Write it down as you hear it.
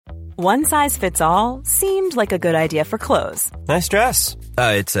One size fits all seemed like a good idea for clothes. Nice dress.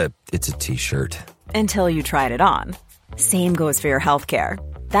 It's a t-shirt. Until you tried it on. Same goes for your healthcare.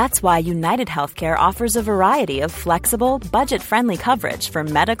 That's why United Healthcare offers a variety of flexible, budget-friendly coverage for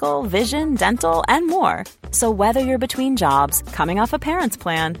medical, vision, dental, and more. So whether you're between jobs, coming off a parent's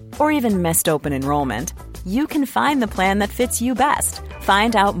plan, or even missed open enrollment, you can find the plan that fits you best.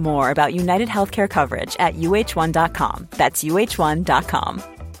 Find out more about United Healthcare coverage at uh1.com. That's uh1.com.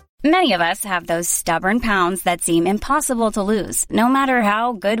 Many of us have those stubborn pounds that seem impossible to lose, no matter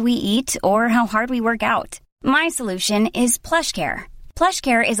how good we eat or how hard we work out. My solution is PlushCare.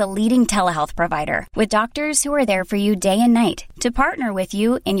 PlushCare is a leading telehealth provider with doctors who are there for you day and night to partner with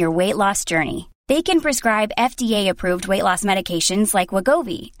you in your weight loss journey. They can prescribe FDA-approved weight loss medications like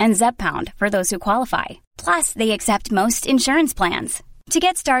Wegovy and Zepbound for those who qualify. Plus, they accept most insurance plans. To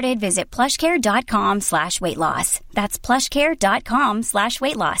get started, visit plushcare.com/weightloss. That's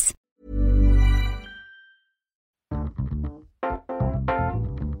plushcare.com/weightloss.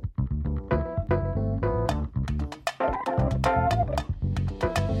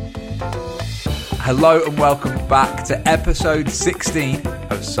 Hello and welcome back to episode 16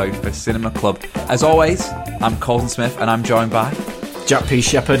 of Sofa Cinema Club. As always, I'm Colton Smith and I'm joined by Jack P.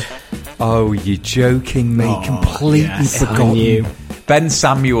 Shepherd. Oh, you're joking me. Completely forgotten you. Ben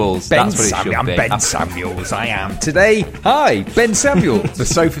Samuels. That's what it should be. I'm Ben Samuels, I am. Today, hi, Ben Samuels. The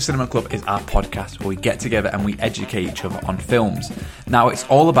Sofa Cinema Club is our podcast where we get together and we educate each other on films. Now, it's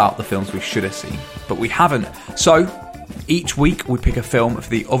all about the films we should have seen, but we haven't. So, each week we pick a film for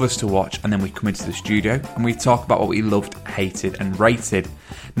the others to watch and then we come into the studio and we talk about what we loved, hated and rated.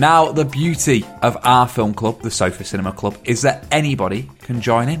 Now, the beauty of our film club, the Sofa Cinema Club, is that anybody can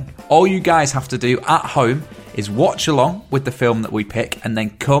join in. All you guys have to do at home is watch along with the film that we pick and then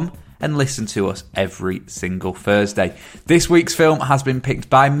come and listen to us every single Thursday. This week's film has been picked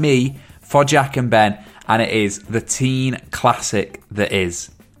by me for Jack and Ben, and it is the teen classic that is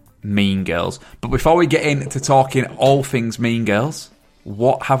Mean Girls. But before we get into talking all things Mean Girls,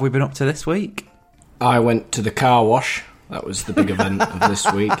 what have we been up to this week? I went to the car wash. That was the big event of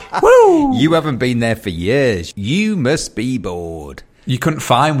this week. Woo! You haven't been there for years. You must be bored. You couldn't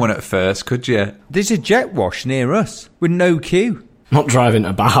find one at first, could you? There's a jet wash near us with no queue. Not driving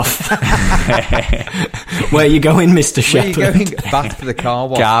to Bath. Where are you going, Mr. Shepherd? Where are you going? Bath for the car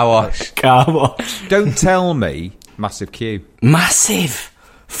wash. Car wash. Car wash. Don't tell me massive queue. Massive.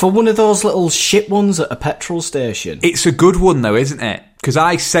 For one of those little shit ones at a petrol station. It's a good one though, isn't it? Because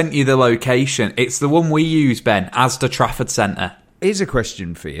I sent you the location. It's the one we use, Ben, Asda Trafford Centre. Here's a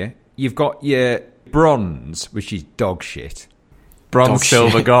question for you. You've got your bronze, which is dog shit. Bronze,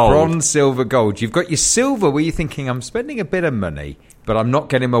 silver, gold. Bronze, silver, gold. You've got your silver where you're thinking, I'm spending a bit of money, but I'm not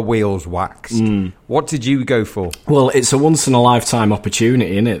getting my wheels waxed. What did you go for? Well, it's a once-in-a-lifetime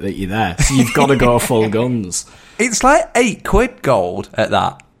opportunity, innit, that you're there. So you've got to go full guns. It's like £8 gold at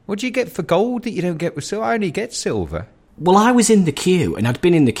that. What do you get for gold that you don't get with silver? I only get silver. Well, I was in the queue, and I'd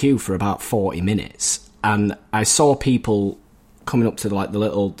been in the queue for about 40 minutes, and I saw people coming up to the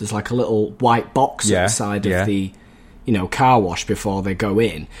little... There's like a little white box at the side of the... car wash before they go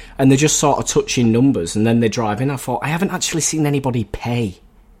in, and they're just sort of touching numbers, and then they drive in. I thought, I haven't actually seen anybody pay.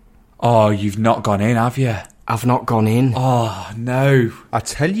 Oh, you've not gone in, have you? I've not gone in. Oh, no. I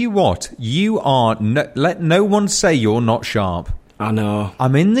tell you what, you are... let no one say you're not sharp. I know.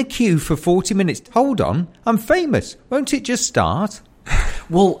 I'm in the queue for 40 minutes. Hold on, I'm famous. Won't it just start?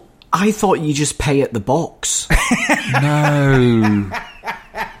 Well, I thought you just pay at the box. No.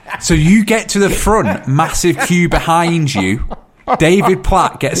 So you get to the front, massive queue behind you. David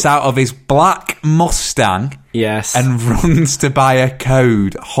Platt gets out of his black Mustang, yes, and runs to buy a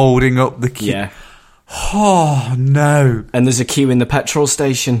code, holding up the queue. Yeah. Oh no! And there's a queue in the petrol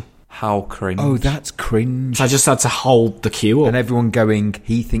station. How cringe! Oh, that's cringe. So I just had to hold the queue up, and everyone going,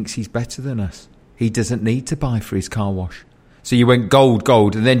 he thinks he's better than us. He doesn't need to buy for his car wash. So you went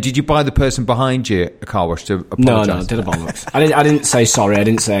gold, and then did you buy the person behind you a car wash to apologise? No, did a bollocks. I didn't say sorry, I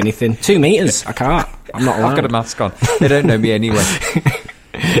didn't say anything. 2 meters, I can't. I'm not allowed. I've got a mask on. They don't know me anyway.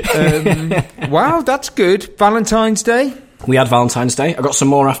 Wow, that's good. Valentine's Day? We had Valentine's Day. I got some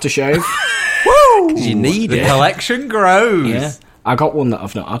more aftershave. Woo! You need the it. The collection grows. Yeah. I got one that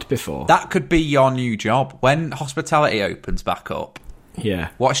I've not had before. That could be your new job. When hospitality opens back up, yeah.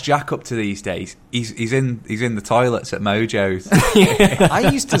 What's Jack up to these days? He's in the toilets at Mojo's.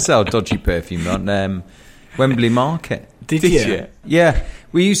 I used to sell dodgy perfume on Wembley Market. Did you? Yeah.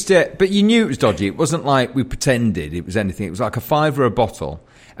 We used to, but you knew it was dodgy. It wasn't like we pretended it was anything. It was like $5 a bottle,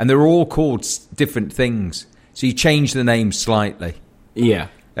 and they were all called different things. So you changed the name slightly. Yeah.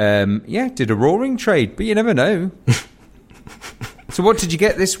 Did a roaring trade, but you never know. So what did you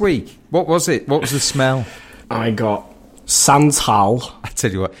get this week? What was it? What was the smell? I got Santal. I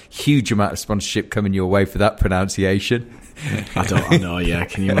tell you what, huge amount of sponsorship coming your way for that pronunciation. I know, yeah,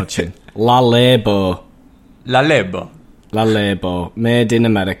 can you imagine? La Lebo. La Lebo. La Lebo. Made in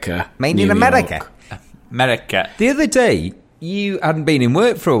America. Made New in York. America. America. The other day, you hadn't been in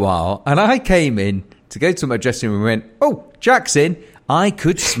work for a while, and I came in to go to my dressing room and went, "Oh, Jack's in. I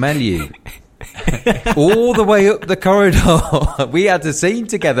could smell you." All the way up the corridor. We had a scene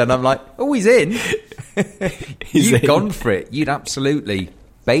together, and I'm like, "Oh, he's in." You'd gone for it. You'd absolutely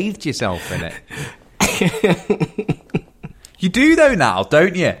bathed yourself in it. You do though now,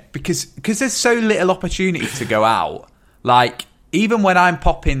 don't you? Because there's so little opportunity to go out. Like, even when I'm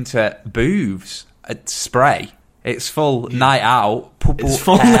popping to Booths at Spray, it's full night out. It's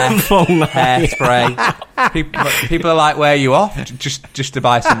full hairspray. People are like, "Where are you off?" Just to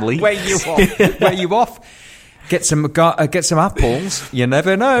buy some leaves. Where you off? Where you off? Get some apples. You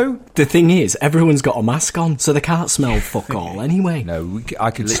never know. The thing is, everyone's got a mask on, so they can't smell fuck all anyway. No,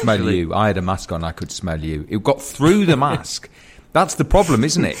 I could smell you. I had a mask on. I could smell you. It got through the mask. That's the problem,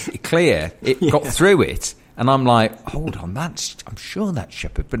 isn't it? It got through it. And I'm like, hold on, I'm sure that's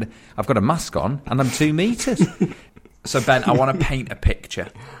Shepherd, but I've got a mask on and I'm 2 meters. So, Ben, I want to paint a picture.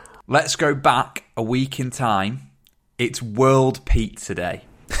 Let's go back a week in time. It's World Pizza Day.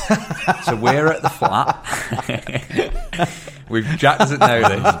 So we're at the flat. Jack doesn't know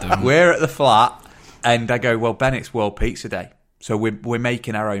this. We're at the flat, and I go, "Well, Ben, it's World Pizza Day, so we're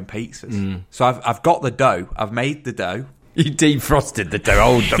making our own pizzas." So I've got the dough. I've made the dough. You defrosted the dough.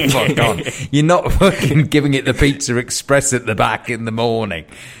 Hold the fuck on. You're not fucking giving it the Pizza Express at the back in the morning.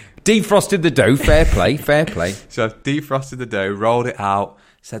 Defrosted the dough. Fair play. Fair play. So I've defrosted the dough, rolled it out,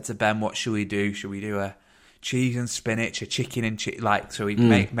 said to Ben, "What should we do? Should we do a cheese and spinach, a chicken and so we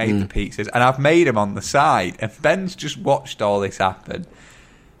made the pizzas, and I've made them on the side, and Ben's just watched all this happen.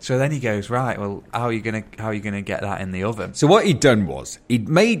 So then he goes, "Right, well, how are you gonna get that in the oven?" So what he'd done was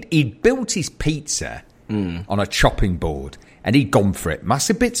he'd built his pizza on a chopping board, and he'd gone for it.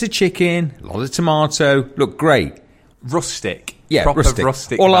 Massive bits of chicken, a lot of tomato, looked great. Rustic. Yeah, proper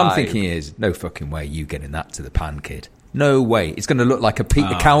rustic All vibe. I'm thinking is, no fucking way you getting that to the pan, kid. No way. It's going to look like a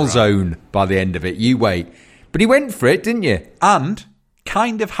calzone by the end of it. You wait. But he went for it, didn't you? And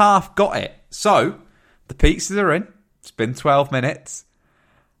kind of half got it. So the pizzas are in. It's been 12 minutes.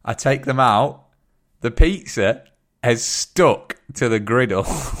 I take them out. The pizza has stuck to the griddle.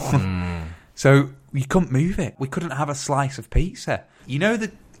 So you couldn't move it. We couldn't have a slice of pizza. You know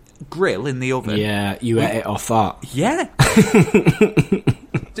the grill in the oven? Yeah, you ate it off that. Yeah.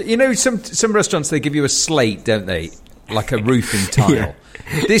 You know, some restaurants, they give you a slate, don't they? Like a roofing tile. Yeah.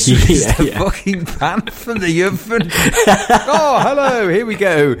 This is the fucking pan from the oven. Oh, hello, here we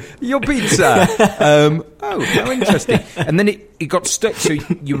go. Your pizza. Oh, how interesting. And then it got stuck, so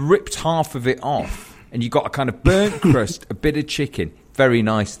you ripped half of it off, and you got a kind of burnt crust, a bit of chicken. Very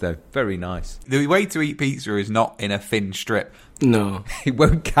nice, though. Very nice. The way to eat pizza is not in a thin strip. No. It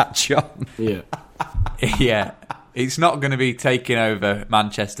won't catch on. Yeah. Yeah. It's not going to be taking over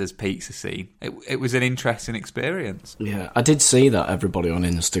Manchester's pizza scene. It was an interesting experience. Yeah, I did see that, everybody on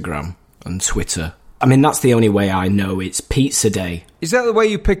Instagram and Twitter. I mean, that's the only way I know it's Pizza Day. Is that the way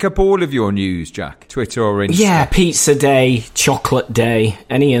you pick up all of your news, Jack? Twitter or Insta? Yeah, Pizza Day, Chocolate Day,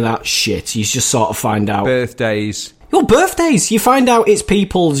 any of that shit. You just sort of find out. Birthdays. Your birthdays! You find out it's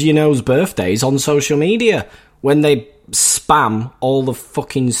people's, birthdays on social media when they spam all the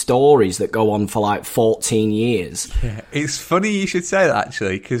fucking stories that go on for like 14 years. Yeah, it's funny you should say that,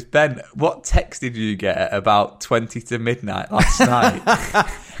 actually, because Ben, what text did you get at about 20 to midnight last night?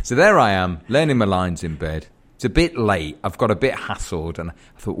 So there I am, learning my lines in bed. It's a bit late. I've got a bit hassled, and I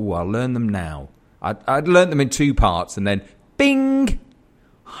thought, I'll learn them now. I'd learnt them in 2 parts, and then, bing!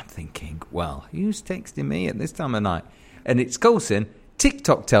 I'm thinking, well, who's texting me at this time of night? And it's Coulson.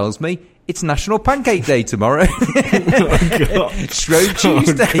 TikTok tells me it's National Pancake Day tomorrow. Shrove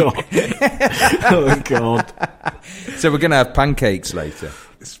Tuesday. Oh, God. So we're going to have pancakes later.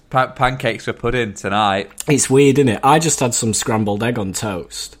 Pancakes for pudding tonight. It's weird, isn't it? I just had some scrambled egg on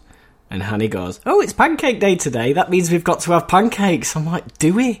toast. And Hanny goes, "Oh, it's pancake day today. That means we've got to have pancakes." I'm like,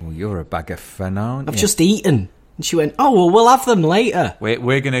 "Do we?" Well, you're a bag of fun, aren't you? I've just eaten. And she went, "Oh, well, we'll have them later."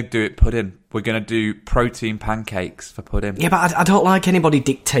 We're going to do it pudding. We're going to do protein pancakes for pudding. Yeah, but I don't like anybody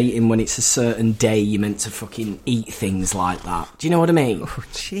dictating when it's a certain day you're meant to fucking eat things like that. Do you know what I mean? Oh,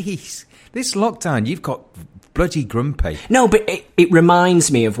 jeez. This lockdown, you've got bloody grumpy. No, but it reminds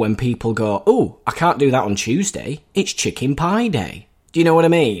me of when people go, "Oh, I can't do that on Tuesday. It's chicken pie day." Do you know what I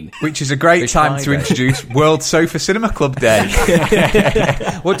mean? Which is a great time to introduce World Sofa Cinema Club Day.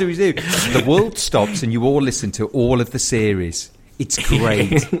 What do we do? The world stops and you all listen to all of the series. It's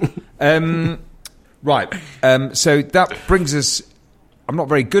great. Right. So that brings us, I'm not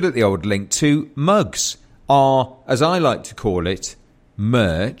very good at the old link, to mugs. Our, as I like to call it,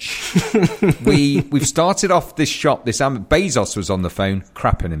 merch. We've started off this shop. Bezos was on the phone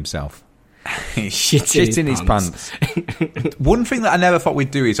crapping himself. Shit in his pants. One thing that I never thought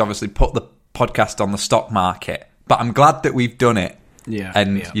we'd do is obviously put the podcast on the stock market, but I'm glad that we've done it. Yeah,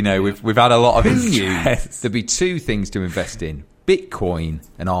 and we've had a lot of interest. There'll be two things to invest in: Bitcoin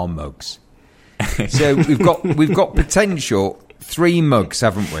and our mugs. So we've got potential 3 mugs,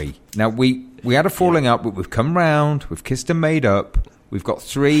 haven't we? Now we had a falling out, but we've come round, we've kissed and made up. We've got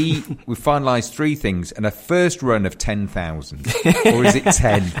 3. We've finalised 3 things, and a first run of 10,000, or is it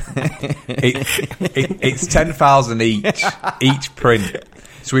 10? It's 10,000 each print.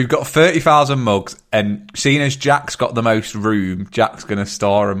 So we've got 30,000 mugs, and seeing as Jack's got the most room, Jack's going to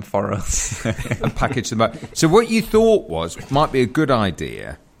store them for us and package them up. So what you thought might be a good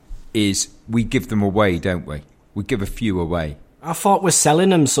idea is we give them away, don't we? We give a few away. I thought we're selling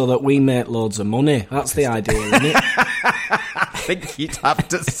them so that we make loads of money. That's the idea, isn't it? I think you'd have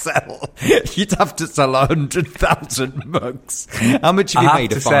to sell 100,000 mugs. How much have you made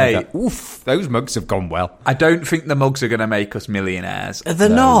to say? Oof, those mugs have gone well. I don't think the mugs are going to make us millionaires. They're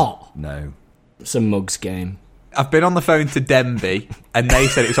not. No. It's a mugs game. I've been on the phone to Denby, and they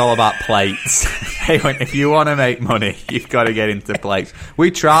said it's all about plates. They went, if you want to make money, you've got to get into plates.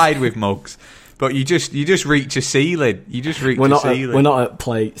 We tried with mugs, but you just reach a ceiling. We're not at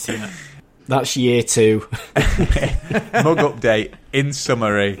plates yet. That's year 2. Mug update, in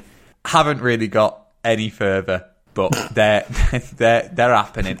summary, haven't really got any further, but they're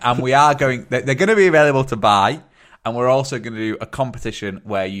happening, and we are going. They're going to be available to buy, and we're also going to do a competition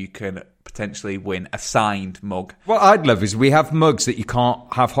where you can potentially win a signed mug. What I'd love is we have mugs that you can't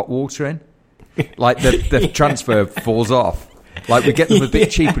have hot water in, like the transfer falls off. Like we get them a bit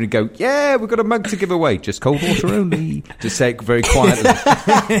cheaper and go, yeah, we've got a mug to give away, just cold water only. Just say it very quietly.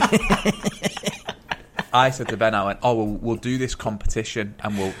 I said to Ben, I went, we'll do this competition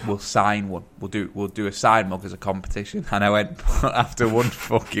and we'll sign one. We'll do a signed mug as a competition. And I went, after one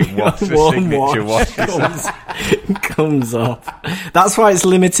fucking wash, the signature wash comes off. That's why it's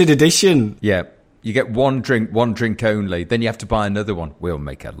limited edition. Yeah. You get one drink only, then you have to buy another one. We'll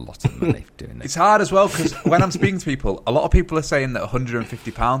make a lot of money doing this. It's hard as well, because when I'm speaking to people, a lot of people are saying that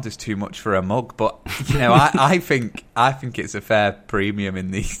 £150 is too much for a mug, but I think it's a fair premium in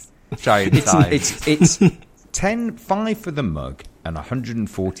these trying times. It's 5 for the mug and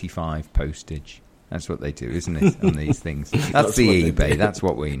 145 postage. That's what they do, isn't it, on these things? That's the eBay. That's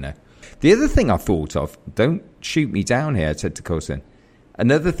what we know. The other thing I thought of, don't shoot me down here, I said to Coulson,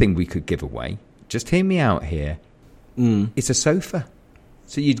 another thing we could give away, just hear me out here, it's a sofa.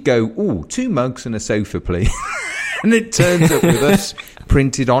 So you'd go, 2 mugs and a sofa, please. And it turns up with us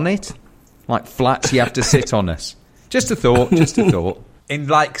printed on it, like flats you have to sit on us. Just a thought. In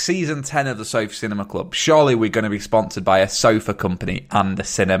like season 10 of the Sofa Cinema Club, surely we're going to be sponsored by a sofa company and a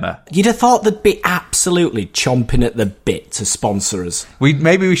cinema. You'd have thought they'd be absolutely chomping at the bit to sponsor us.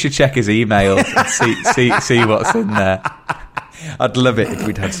 Maybe we should check his email and see what's in there. I'd love it if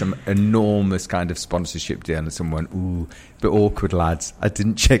we'd had some enormous kind of sponsorship deal and someone, but awkward lads. I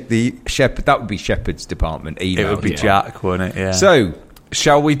didn't check the Shepherd. That would be Shepherd's department email. It would be Jack, wouldn't it? Yeah. So,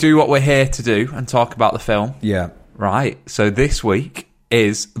 shall we do what we're here to do and talk about the film? Yeah. Right. So this week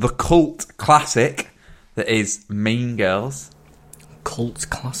is the cult classic that is Mean Girls. Cult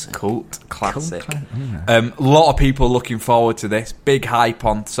classic. A lot of people looking forward to this. Big hype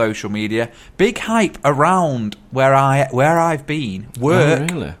on social media. Big hype around where I've been.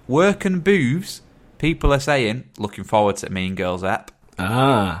 Work and booths. People are saying, looking forward to Mean Girls ep.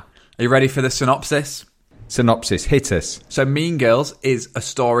 Are you ready for the synopsis? Synopsis, hit us. So Mean Girls is a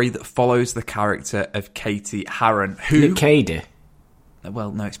story that follows the character of Katie Harron, who... Katie?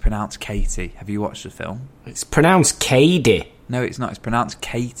 Well, no, it's pronounced Katie. Have you watched the film? It's pronounced Katie. No, it's not. It's pronounced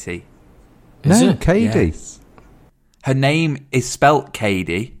Katie. Is it? Katie. Yes. Her name is spelt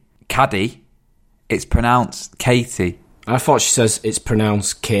Caddy. It's pronounced Katie. I thought she says it's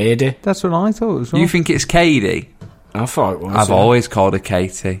pronounced Katie. That's what I thought as well. You think it's Katie? I thought it was. I've always called her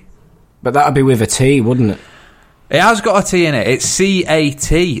Katie. But that'd be with a T, wouldn't it? It has got a T in it. It's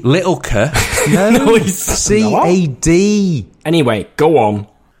C-A-T. Little K. No, it's C-A-D. Anyway, go on.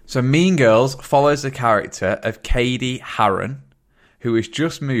 So Mean Girls follows the character of Katie Harron, who has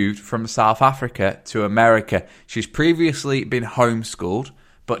just moved from South Africa to America. She's previously been homeschooled,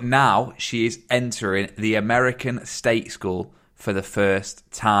 but now she is entering the American state school for the first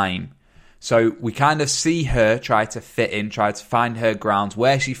time. So we kind of see her try to fit in, try to find her grounds,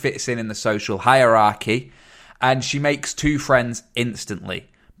 where she fits in the social hierarchy. And she makes 2 friends instantly.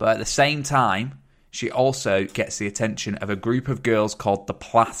 But at the same time, she also gets the attention of a group of girls called the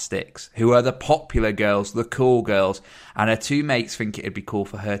Plastics, who are the popular girls, the cool girls. And her 2 mates think it'd be cool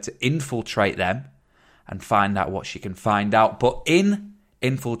for her to infiltrate them and find out what she can find out. But in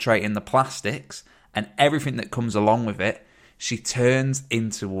infiltrating the Plastics and everything that comes along with it, she turns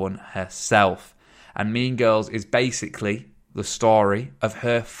into one herself. And Mean Girls is basically the story of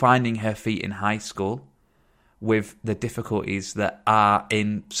her finding her feet in high school with the difficulties that are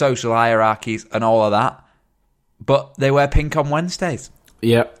in social hierarchies and all of that. But they wear pink on Wednesdays.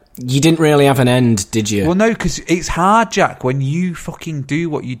 Yep. You didn't really have an end, did you? Well, no, because it's hard, Jack, when you fucking do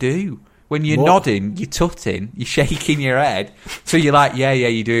what you do. When you're nodding, you're tutting, you're shaking your head. So you're like, yeah,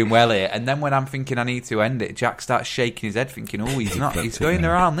 you're doing well here. And then when I'm thinking I need to end it, Jack starts shaking his head thinking, oh, he's not. He's going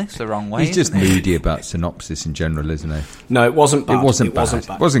around this the wrong way. He's just moody about synopsis in general, isn't he? No, it wasn't bad. It wasn't bad.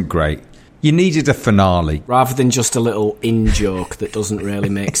 It wasn't great. You needed a finale. Rather than just a little in-joke that doesn't really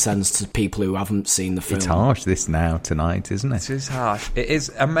make sense to people who haven't seen the film. It's harsh, this now, tonight, isn't it? It is harsh. It is.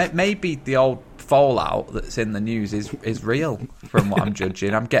 And maybe the old fallout that's in the news is real, from what I'm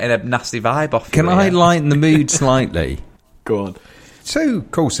judging. I'm getting a nasty vibe off Can I lighten the mood slightly? Go on. So,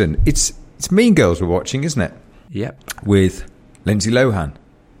 Coulson, it's Mean Girls we're watching, isn't it? Yep. With Lindsay Lohan.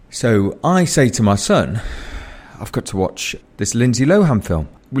 So I say to my son, I've got to watch this Lindsay Lohan film.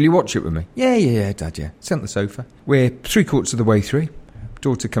 Will you watch it with me? Yeah, Dad, yeah. Sit on the sofa. We're 3/4 of the way through.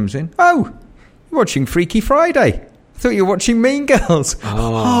 Daughter comes in. Oh, you're watching Freaky Friday. I thought you were watching Mean Girls.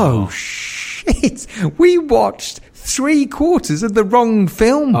 Oh shit. We watched 3/4 of the wrong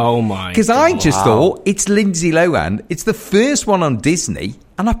film. Oh, my God. Because I just thought, it's Lindsay Lohan. It's the first one on Disney.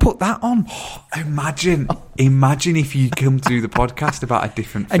 And I put that on. Imagine if you come to do the podcast about a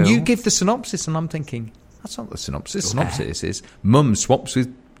different film. And you give the synopsis, and I'm thinking, that's not the synopsis. The synopsis is mum swaps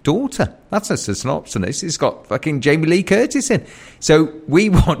with daughter. That's a synopsis. It's got fucking Jamie Lee Curtis in. So we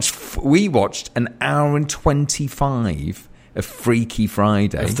watched an hour and 25 of Freaky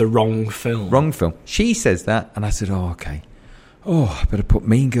Friday. Of the wrong film. Wrong film. She says that, and I said, oh, okay. Oh, I better put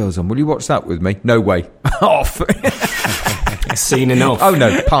Mean Girls on. Will you watch that with me? No way. Off. Seen enough. Oh,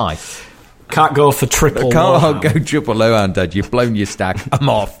 no, pie. Can't go for triple Can't go triple Lohan, Dad. You've blown your stack. I'm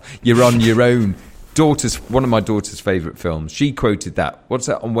off. You're on your own. One of my daughter's favourite films. She quoted that. What's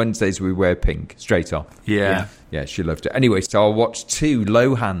that? On Wednesdays we wear pink. Straight off. Yeah, she loved it. Anyway, so I'll watch 2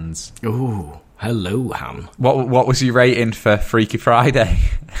 Lohans. Ooh, hello, Han. What was your rating for Freaky Friday?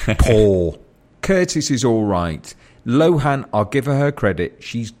 Poor. Curtis is all right. Lohan, I'll give her credit.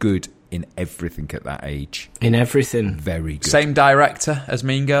 She's good in everything at that age. In everything. Very good. Same director as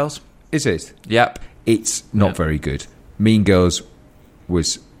Mean Girls? Is it? Yep. It's not very good. Mean Girls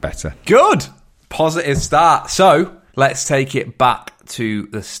was better. Good. Positive start. So, let's take it back to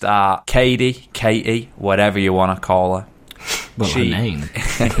the start. Katie, whatever you want to call her. Well, her name.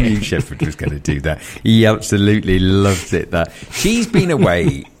 I knew Shepard was going to do that. He absolutely loved it. That she's been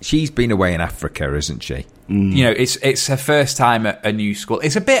away in Africa, isn't she? You know, it's her first time at a new school.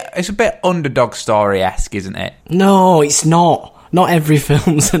 It's a bit Underdog Story-esque, isn't it? No, it's not. Not every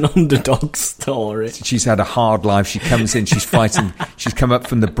film's an underdog story. She's had a hard life. She comes in, she's fighting. She's come up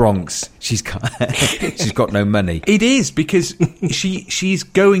from the Bronx. She's got no money. It is, because she's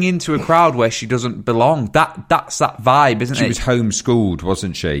going into a crowd where she doesn't belong. That's that vibe, isn't it? She was homeschooled,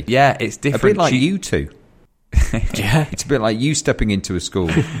 wasn't she? Yeah, it's different. A bit like you two. Yeah. It's a bit like you stepping into a school.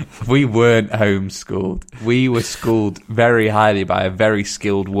 We weren't homeschooled. We were schooled very highly by a very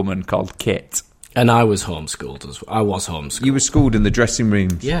skilled woman called Kit. And I was homeschooled as well. I was homeschooled. You were schooled in the dressing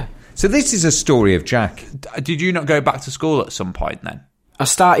rooms? Yeah. So this is a story of Jack. Did you not go back to school at some point then? I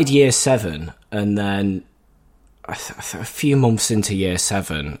started year 7, and then a few months into year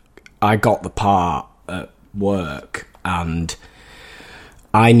 7, I got the part at work, and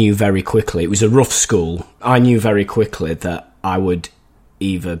I knew very quickly, it was a rough school, I knew very quickly that I would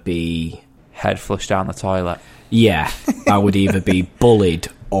either be... Head flushed down the toilet. Yeah. I would either be bullied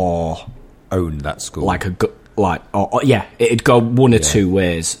or... own that school. It'd go one or two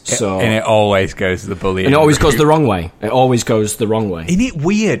ways. So and it always goes the bullying. And it always goes the wrong way. It always goes the wrong way. Isn't it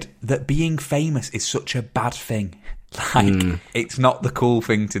weird that being famous is such a bad thing? Like, it's not the cool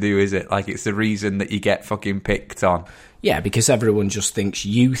thing to do, is it? Like, it's the reason that you get fucking picked on. Yeah, because everyone just thinks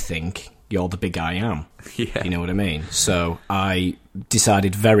you think you're the big I am. Yeah. You know what I mean? So I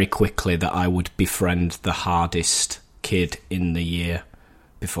decided very quickly that I would befriend the hardest kid in the year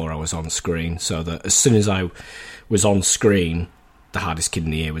before I was on screen, so that as soon as I was on screen, the hardest kid in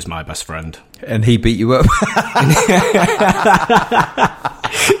the year was my best friend. And he beat you up.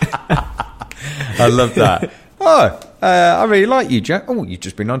 I love that. Oh, I really like you, Jack. Oh, you've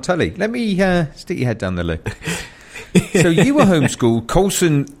just been on telly. Let me stick your head down the loo. So you were homeschooled.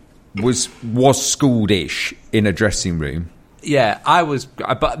 Coulson was schooled-ish in a dressing room. Yeah, I was,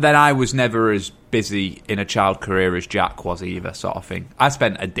 but then I was never as busy in a child career as Jack was either, sort of thing. I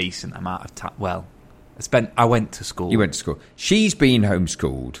spent a decent amount of time. Well, I went to school. You went to school. She's been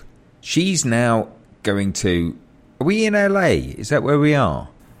homeschooled. She's now going to. Are we in LA? Is that where we are?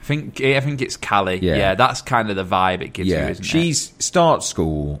 I think it's Cali. Yeah, that's kind of the vibe it gives you, isn't it? She starts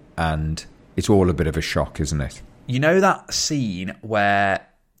school and it's all a bit of a shock, isn't it? You know that scene where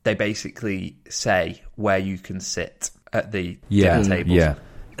they basically say where you can sit at the dinner tables? Yeah.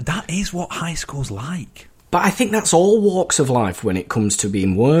 That is what high school's like. But I think that's all walks of life when it comes to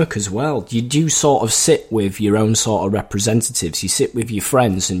being work as well. You do sort of sit with your own sort of representatives. You sit with your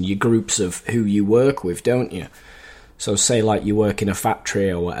friends and your groups of who you work with, don't you? So say like you work in a factory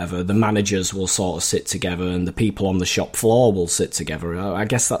or whatever, the managers will sort of sit together and the people on the shop floor will sit together. I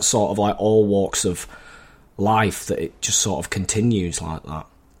guess that's sort of like all walks of life, that it just sort of continues like that.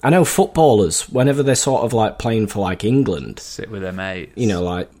 I know footballers, whenever they're sort of like playing for like England, sit with their mates. You know,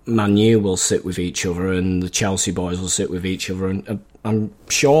 like Man U will sit with each other and the Chelsea boys will sit with each other, and I'm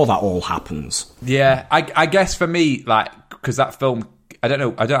sure that all happens. Yeah, I guess for me, like, because that film, I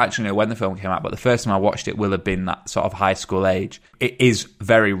don't actually know when the film came out, but the first time I watched it will have been that sort of high school age. It is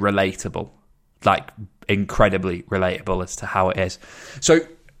very relatable, like incredibly relatable as to how it is. So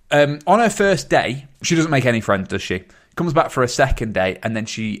on her first day, she doesn't make any friends, does she? Comes back for a second day, and then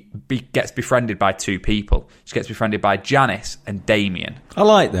she gets befriended by two people. She gets befriended by Janice and Damien. I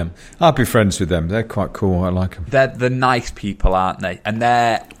like them. I'll be friends with them. They're quite cool. I like them. They're the nice people, aren't they? And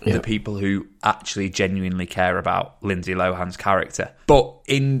they're the people who actually genuinely care about Lindsay Lohan's character. But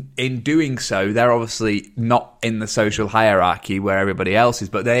in doing so, they're obviously not in the social hierarchy where everybody else is,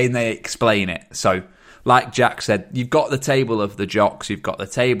 but they explain it. So, like Jack said, you've got the table of the jocks, you've got the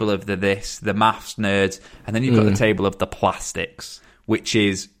table of the maths nerds, and then you've got the table of the plastics, which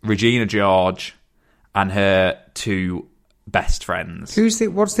is Regina George and her two best friends.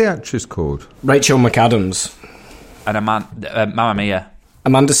 What's the actress called? Rachel McAdams. And Mamma Mia.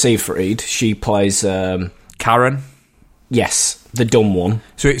 Amanda Seyfried. She plays Karen. Yes, the dumb one.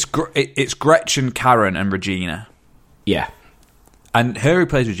 So it's Gretchen, Karen, and Regina. Yeah. And her who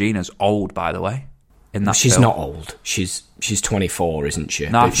plays Regina's old, by the way. She's not old. She's 24, isn't she?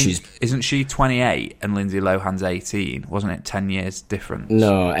 No, isn't she 28 and Lindsay Lohan's 18? Wasn't it 10 years difference?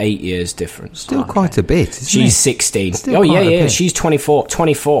 No, 8 years difference. Still quite a bit, isn't She's it? 16. Oh, yeah. She's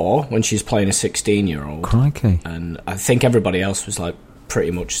 24 when she's playing a 16-year-old. Crikey. And I think everybody else was like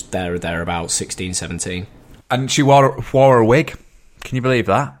pretty much there or thereabouts, 16, 17. And she wore a wig. Can you believe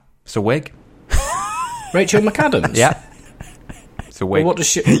that? It's a wig. Rachel McAdams? Yeah. Well, what does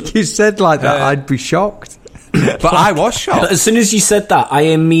she... You said like that, I'd be shocked. But I was shocked. As soon as you said that, I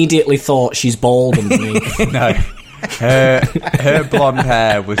immediately thought she's bald underneath. No. Her blonde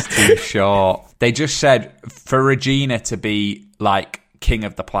hair was too short. They just said for Regina to be like king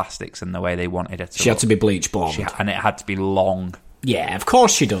of the plastics in the way they wanted her to She had to be bleach blonde. And it had to be long. Yeah, of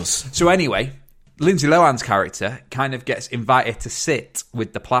course she does. So anyway, Lindsay Lohan's character kind of gets invited to sit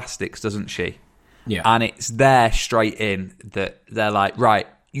with the plastics, doesn't she? Yeah. And it's there straight in that they're like, right,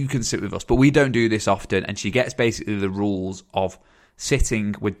 you can sit with us, but we don't do this often. And she gets basically the rules of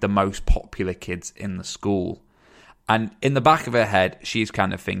sitting with the most popular kids in the school. And in the back of her head, she's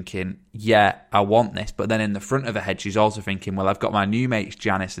kind of thinking, yeah, I want this. But then in the front of her head, she's also thinking, well, I've got my new mates,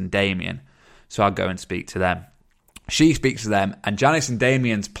 Janice and Damien, so I'll go and speak to them. She speaks to them, and Janice and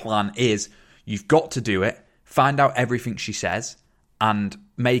Damien's plan is, you've got to do it, find out everything she says, and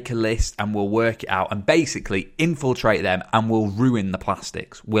make a list, and we'll work it out, and basically infiltrate them, and we'll ruin the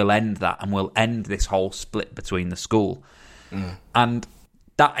plastics. We'll end that, and we'll end this whole split between the school. And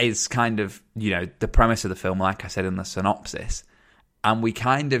that is kind of, you know, the premise of the film, like I said in the synopsis. And we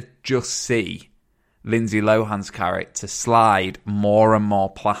kind of just see Lindsay Lohan's character slide more and more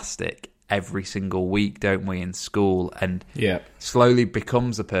plastic every single week, don't we, in school, and slowly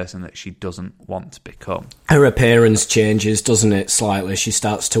becomes the person that she doesn't want to become. Her appearance changes, doesn't it, slightly? She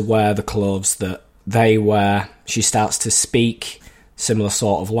starts to wear the clothes that they wear. She starts to speak similar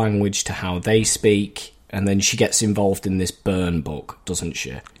sort of language to how they speak, and then she gets involved in this burn book, doesn't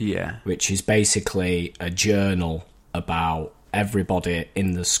she? Yeah. Which is basically a journal about everybody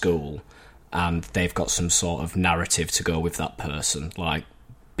in the school, and they've got some sort of narrative to go with that person, like,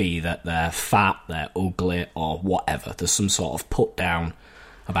 be that they're fat, they're ugly, or whatever. There's some sort of put down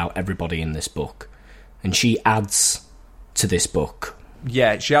about everybody in this book. And she adds to this book.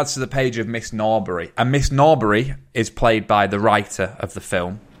 Yeah, she adds to the page of Miss Norbury. And Miss Norbury is played by the writer of the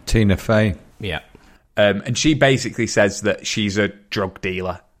film, Tina Fey. Yeah. And she basically says that she's a drug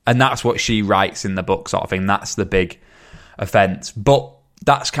dealer. And that's what she writes in the book, sort of thing. That's the big offence. But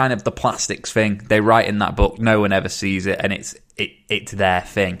that's kind of the plastics thing. They write in that book, no one ever sees it, and it's their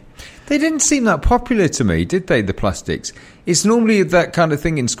thing. They didn't seem that popular to me, did they, the plastics? It's normally that kind of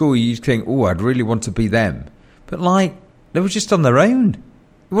thing in school, you think, oh, I'd really want to be them. But, like, they were just on their own.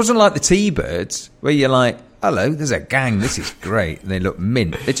 It wasn't like the T-Birds, where you're like, hello, there's a gang, this is great. And they look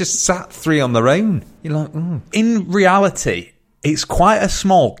mint. They just sat 3 on their own. You're like, In reality, it's quite a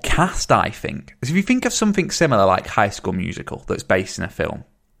small cast, I think. If you think of something similar like High School Musical that's based in a film,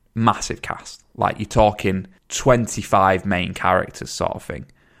 massive cast. Like, you're talking 25 main characters sort of thing.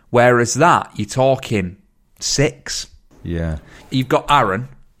 Whereas that, you're talking 6. Yeah. You've got Aaron,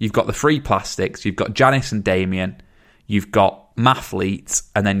 you've got the 3 plastics, you've got Janice and Damien, you've got Mathletes,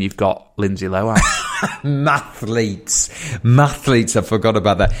 and then you've got Lindsay Lohan. Mathletes, I forgot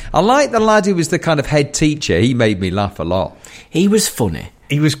about that. I like the lad who was the kind of head teacher. He made me laugh a lot. He was funny.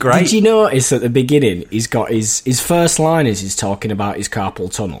 He was great. Did you notice at the beginning, he's got his first line is he's talking about his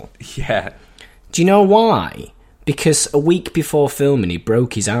carpal tunnel? Yeah. Do you know why? Because a week before filming, he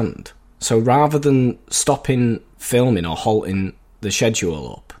broke his hand. So rather than stopping filming or halting the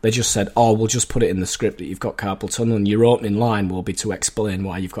schedule up, they just said, oh, we'll just put it in the script that you've got carpal tunnel and your opening line will be to explain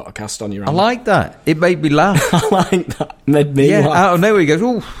why you've got a cast on your hand. I like that. It made me laugh. I like that. It made me laugh. Out of nowhere he goes,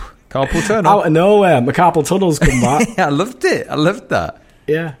 oh, carpal tunnel. Out of nowhere, my carpal tunnel's come back. I loved it. I loved that.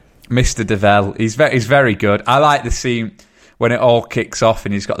 Yeah. Mr. DeVell, he's very good. I like the scene when it all kicks off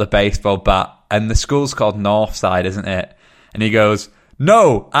and he's got the baseball bat and the school's called Northside, isn't it? And he goes,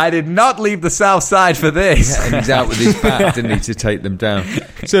 no, I did not leave the South Side for this. Yeah, and he's out with his bat, didn't he, to take them down.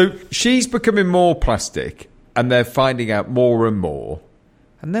 So she's becoming more plastic and they're finding out more and more.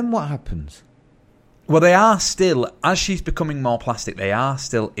 And then what happens? Well, they are still, as she's becoming more plastic, they are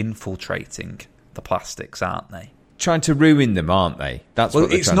still infiltrating the plastics, aren't they? Trying to ruin them, aren't they? That's what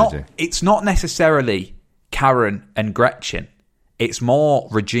they're trying to do. It's not necessarily Karen and Gretchen. It's more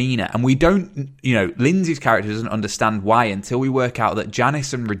Regina. And we don't, Lindsay's character doesn't understand why until we work out that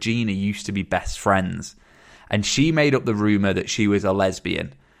Janice and Regina used to be best friends. And she made up the rumour that she was a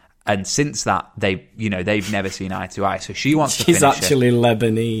lesbian. And since that, they've never seen eye to eye. So she wants to finish She's actually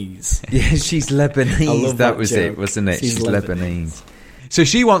Lebanese. Yeah, she's Lebanese. That was joke. It, wasn't it? She's Lebanese. So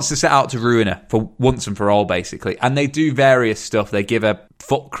she wants to set out to ruin her for once and for all, basically. And they do various stuff. They give her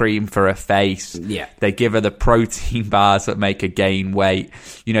foot cream for her face. Yeah. They give her the protein bars that make her gain weight.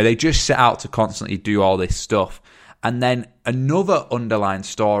 They just set out to constantly do all this stuff. And then another underlying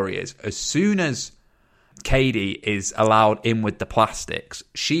story is, as soon as Katie is allowed in with the plastics,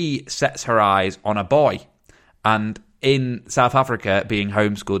 she sets her eyes on a boy. And in South Africa, being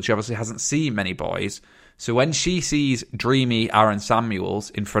homeschooled, she obviously hasn't seen many boys. So when she sees dreamy Aaron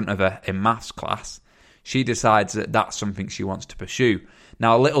Samuels in front of her in maths class, she decides that that's something she wants to pursue.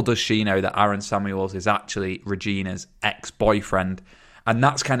 Now, little does she know that Aaron Samuels is actually Regina's ex-boyfriend, and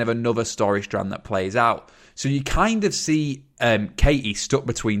that's kind of another story strand that plays out. So you kind of see Katie stuck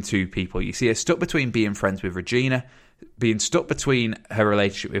between two people. You see her stuck between being friends with Regina, being stuck between her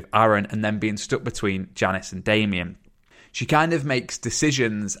relationship with Aaron, and then being stuck between Janice and Damien. She kind of makes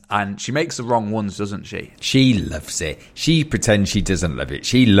decisions, and she makes the wrong ones, doesn't she? She loves it. She pretends she doesn't love it.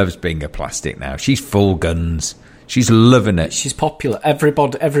 She loves being a plastic now. She's full guns. She's loving it. She's popular.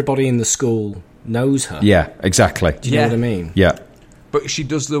 Everybody in the school knows her. Yeah, exactly. Do you know what I mean? Yeah. But she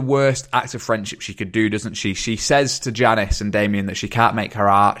does the worst act of friendship she could do, doesn't she? She says to Janice and Damien that she can't make her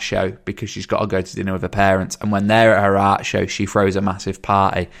art show because she's got to go to dinner with her parents. And when they're at her art show, she throws a massive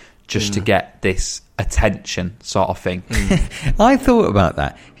party just to get this attention sort of thing. I thought about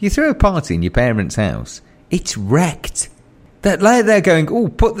that. If you throw a party in your parents' house, it's wrecked. They're going, oh,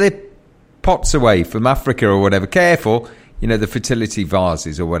 put the pots away from Africa or whatever. Careful, the fertility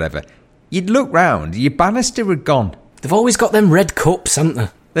vases or whatever. You'd look round, your banister had gone. They've always got them red cups, haven't they?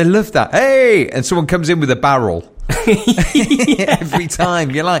 They love that. Hey! And someone comes in with a barrel. Every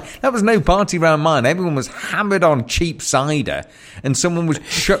time. You're like, that was no party round mine. Everyone was hammered on cheap cider and someone was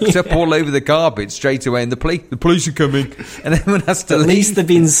chucked up all over the carpet straight away and the police are coming and everyone has to leave. At least they've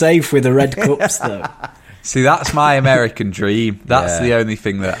been safe with the red cups, though. See, that's my American dream. That's the only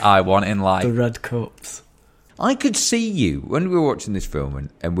thing that I want in life. The red cups. I could see you, when we were watching this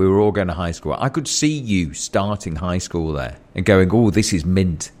film and we were all going to high school, I could see you starting high school there and going, oh, this is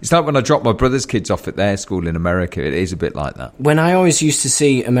mint. It's like when I dropped my brother's kids off at their school in America. It is a bit like that. When I always used to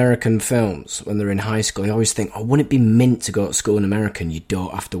see American films when they're in high school, I always think, oh, wouldn't it be mint to go to school in America and you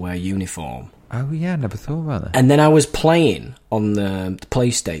don't have to wear a uniform? Oh, yeah, I never thought about that. And then I was playing on the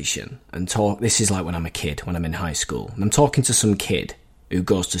PlayStation and this is like when I'm a kid, when I'm in high school. And I'm talking to some kid who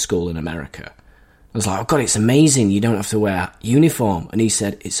goes to school in America. I was like, oh God, it's amazing. You don't have to wear uniform. And he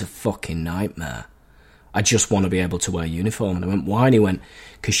said, it's a fucking nightmare. I just want to be able to wear uniform. And I went, why? And he went,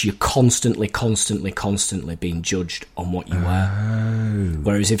 because you're constantly being judged on what you wear.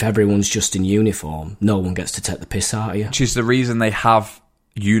 Whereas if everyone's just in uniform, no one gets to take the piss out of you. Which is the reason they have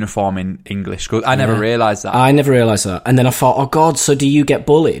uniform in English school. I never realised that. I never realised that. And then I thought, oh God, so do you get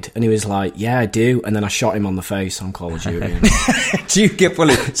bullied? And he was like, yeah, I do. And then I shot him on the face on Call of Duty. Do you get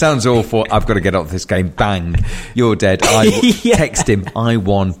bullied? Sounds awful. I've got to get off this game. Bang. You're dead. Text him. I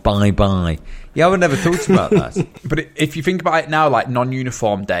won. Bye-bye. Yeah, I would never thought about that. But if you think about it now, like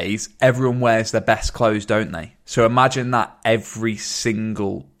non-uniform days, everyone wears their best clothes, don't they? So imagine that every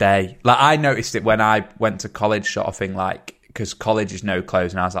single day. Like, I noticed it when I went to college, sort of thing, like, because college is no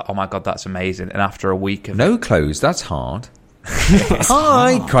clothes, and I was like, oh my God, that's amazing. And after a week of... No clothes, that's hard.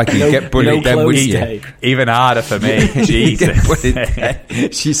 Hi, crikey, you get bullied then, wouldn't you? Even harder for me.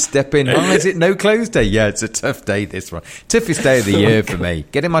 Jesus. She's stepping. Oh, is it no clothes day? Yeah, it's a tough day, this one. Toughest day of the year for me.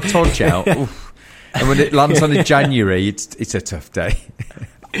 Getting my todge out. Oof. And when it lands on in January, it's a tough day.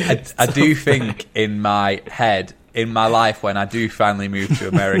 I do think in my head, in my life, when I do finally move to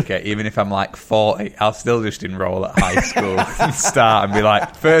America, even if I'm like 40, I'll still just enroll at high school and start and be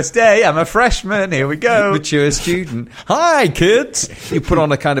like, first day, I'm a freshman, here we go. Mature student. Hi, kids. You put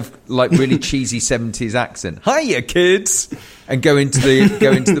on a kind of like really cheesy 70s accent. Hiya, kids. And go into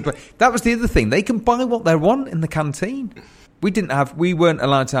the... That was the other thing. They can buy what they want in the canteen. We weren't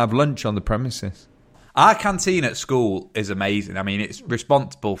allowed to have lunch on the premises. Our canteen at school is amazing. I mean, it's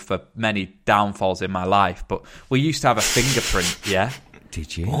responsible for many downfalls in my life, but we used to have a fingerprint, yeah?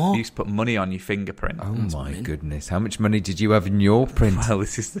 Did you? You used to put money on your fingerprint. Oh, my goodness. How much money did you have in your print? Well,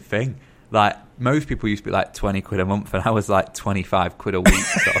 this is the thing. Like, most people used to be like 20 quid a month, and I was like 25 quid a week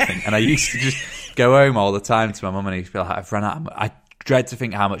sort of thing. And I used to just go home all the time to my mum, and I used to be like, I've run out. I dread to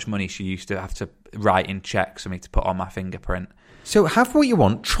think how much money she used to have to write in checks for me to put on my fingerprint. So have what you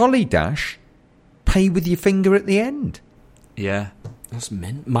want, trolley dash, pay with your finger at the end. Yeah. That's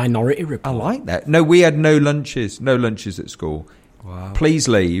mint. Minority Report. I like that. No, we had no lunches at school. Wow. Please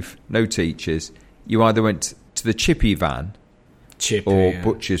leave, no teachers. You either went to the chippy van or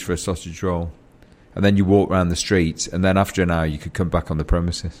butcher's for a sausage roll. And then you walk around the streets, and then after an hour you could come back on the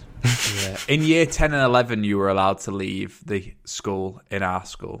premises. Yeah. In year 10 and 11, you were allowed to leave the school in our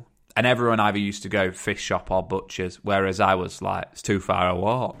school. And everyone either used to go fish shop or butchers, whereas I was like, it's too far a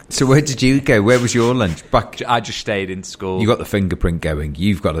walk. So where did you go? Where was your lunch? I just stayed in school. You got the fingerprint going.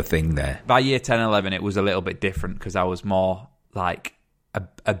 You've got a thing there. By year 10 and 11, it was a little bit different because I was more like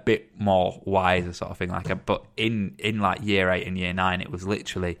a bit more wiser sort of thing. But in like year 8 and year 9, it was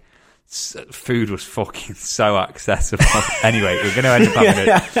literally... Food was fucking so accessible. Anyway, we're going to end up having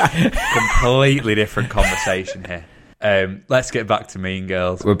a completely different conversation here. Let's get back to Mean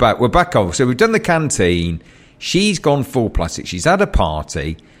Girls. We're back on. So we've done the canteen. She's gone full plastic. She's had a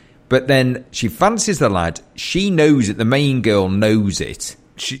party, but then she fancies the lad. She knows it. The main girl knows it.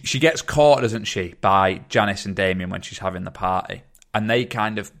 She gets caught, doesn't she, by Janice and Damien when she's having the party. And they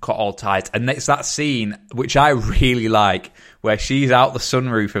kind of cut all ties. And it's that scene, which I really like, where she's out the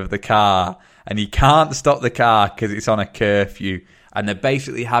sunroof of the car and he can't stop the car because it's on a curfew. And they're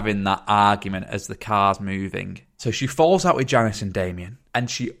basically having that argument as the car's moving. So she falls out with Janice and Damien. And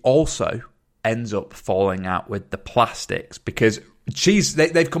she also ends up falling out with the plastics because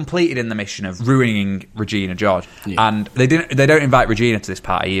they've completed in the mission of ruining Regina George. Yeah. And they don't invite Regina to this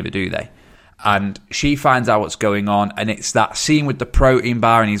party either, do they? And she finds out what's going on, and it's that scene with the protein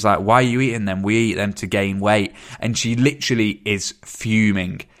bar, and he's like, why are you eating them? We eat them to gain weight. And she literally is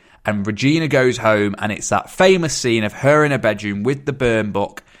fuming. And Regina goes home, and it's that famous scene of her in a bedroom with the burn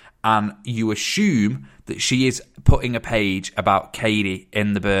book, and you assume that she is putting a page about Katie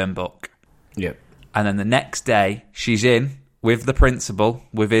in the burn book. Yep. And then the next day, she's in with the principal,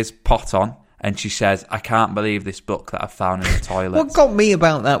 with his pot on, and she says, I can't believe this book that I found in the toilet. What got me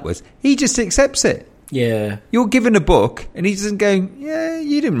about that was he just accepts it. Yeah. You're given a book, and he doesn't go, yeah,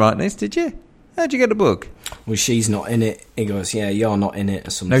 you didn't write this, did you? How'd you get a book? Well, she's not in it. He goes, yeah, you're not in it or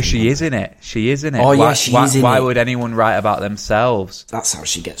something. No, she is in it. She is in it. Oh, yeah, she is in it. Why would anyone write about themselves? That's how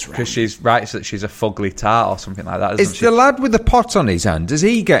she gets around. Because she writes that she's a fugly tart or something like that, Is the lad with the pot on his hand, does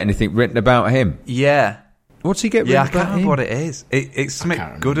he get anything written about him? Yeah. What's he get written about him? Yeah, I can't remember what it is. It's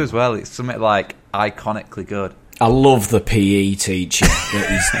something good as well. It's something like iconically good. I love the PE teacher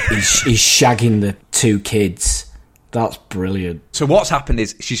that he's shagging the two kids. That's brilliant. So what's happened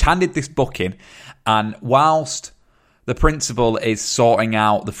is she's handed this book in, and whilst the principal is sorting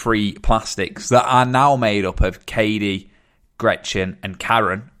out the free plastics that are now made up of Katie, Gretchen and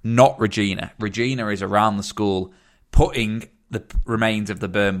Karen, not Regina. Regina is around the school putting the remains of the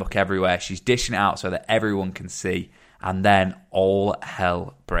burn book everywhere. She's dishing it out so that everyone can see. And then all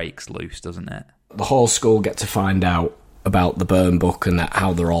hell breaks loose, doesn't it? The whole school get to find out about the burn book and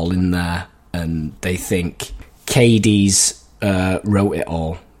how they're all in there. And they think Katie's wrote it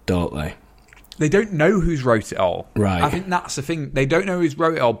all, don't they? They don't know who's wrote it all. Right. I think that's the thing. They don't know who's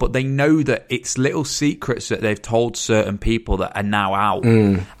wrote it all, but they know that it's little secrets that they've told certain people that are now out.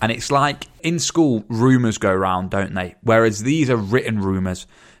 And it's like, in school, rumours go around, don't they? Whereas these are written rumours.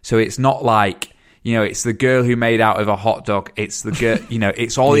 So it's not like, you know, it's the girl who made out of a hot dog. It's the girl, you know,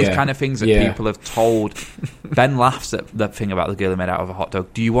 it's all these kind of things that people have told. Ben laughs at the thing about the girl who made out of a hot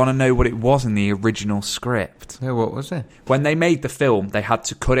dog. Do you want to know what it was in the original script? Yeah, what was it? When they made the film, they had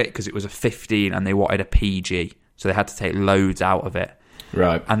to cut it because it was a 15 and they wanted a PG. So they had to take loads out of it.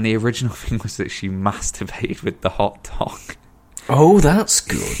 Right. And the original thing was that she masturbated with the hot dog. Oh, that's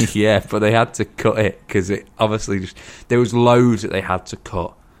good. Yeah, but they had to cut it because it obviously just... There was loads that they had to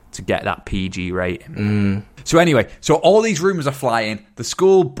cut to get that PG rating. So anyway, so all these rumours are flying. The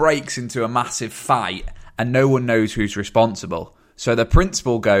school breaks into a massive fight and no one knows who's responsible. So the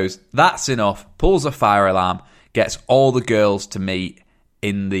principal goes, that's enough, pulls a fire alarm, gets all the girls to meet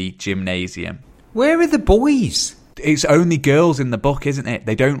in the gymnasium. Where are the boys? It's only girls in the book, isn't it?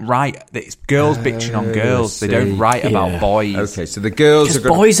 They don't write... It's girls bitching on girls. They don't write about boys. Okay, so the girls because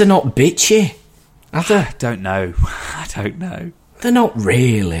boys are not bitchy, are they? I don't know. I don't know. They're not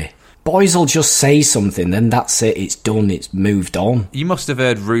really. Boys will just say something, then that's it, it's done, it's moved on. You must have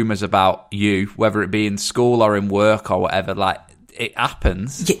heard rumours about you, whether it be in school or in work or whatever, like, it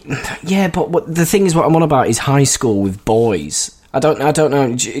happens. Yeah, but the thing is, what I'm on about is high school with boys. I don't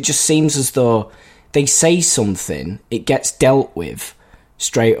know, it just seems as though they say something, it gets dealt with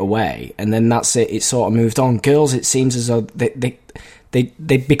straight away, and then that's it, it's sort of moved on. Girls, it seems as though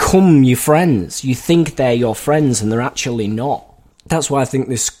they become your friends. You think they're your friends, and they're actually not. That's why I think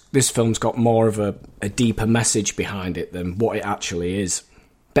this film's got more of a deeper message behind it than what it actually is.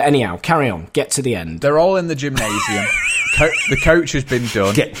 But anyhow, carry on. Get to the end. They're all in the gymnasium. The coach has been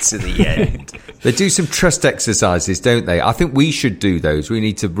done. Get to the end. They do some trust exercises, don't they? I think we should do those. We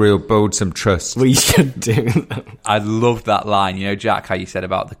need to build some trust. We should do them. I love that line. You know, Jack, how you said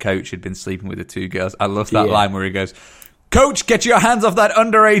about the coach had been sleeping with the two girls. I love that line where he goes, Coach, get your hands off that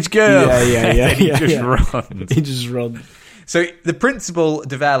underage girl. Yeah. And he just runs. He just runs. So the principal,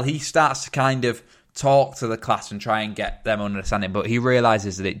 Develle, he starts to kind of talk to the class and try and get them understanding, but he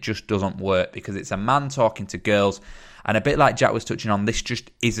realises that it just doesn't work because it's a man talking to girls, and a bit like Jack was touching on, this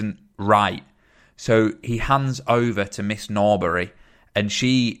just isn't right. So he hands over to Miss Norbury, and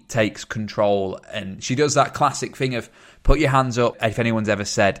she takes control, and she does that classic thing of put your hands up if anyone's ever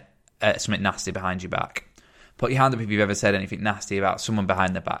said something nasty behind your back. Put your hand up if you've ever said anything nasty about someone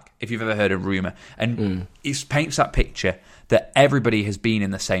behind their back, if you've ever heard a rumour. And it paints that picture that everybody has been in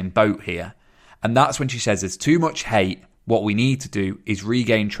the same boat here. And that's when she says there's too much hate. What we need to do is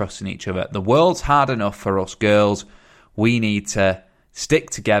regain trust in each other. The world's hard enough for us girls. We need to stick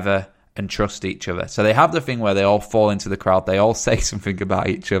together and trust each other. So they have the thing where they all fall into the crowd. They all say something about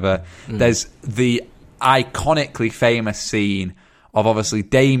each other. There's the iconically famous scene of obviously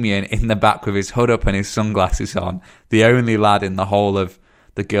Damien in the back with his hood up and his sunglasses on, the only lad in the whole of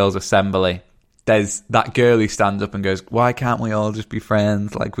the girls' assembly. There's that girl who stands up and goes, why can't we all just be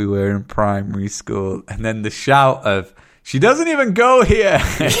friends like we were in primary school? And then the shout of, she doesn't even go here.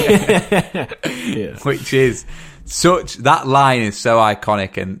 Which is that line is so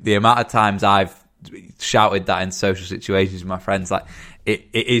iconic, and the amount of times I've shouted that in social situations with my friends, like, it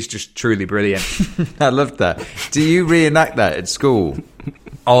is just truly brilliant. I love that. Do you reenact that at school?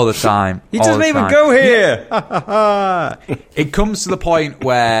 All the time. He doesn't even go here. It comes to the point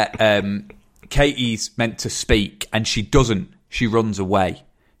where Katie's meant to speak and she doesn't. She runs away.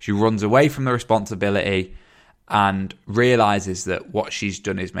 She runs away from the responsibility and realises that what she's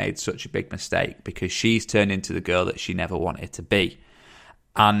done is made such a big mistake because she's turned into the girl that she never wanted to be.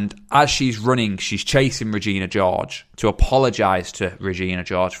 And as she's running, she's chasing Regina George to apologise to Regina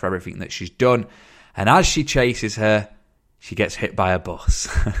George for everything that she's done. And as she chases her, she gets hit by a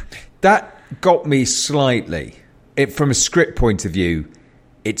bus. That got me slightly. From a script point of view,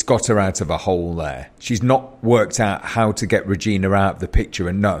 it's got her out of a hole there. She's not worked out how to get Regina out of the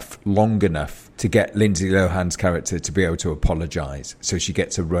picture long enough to get Lindsay Lohan's character to be able to apologise. So she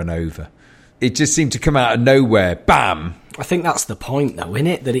gets a run over. It just seemed to come out of nowhere. Bam! I think that's the point, though, isn't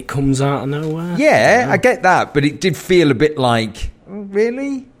it? That it comes out of nowhere. Yeah, I get that. But it did feel a bit like,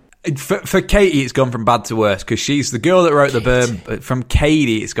 really? For Katie, it's gone from bad to worse because she's the girl that wrote the burn. From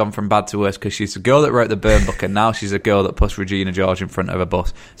Katie, it's gone from bad to worse because she's the girl that wrote the burn book, and now she's a girl that puts Regina George in front of a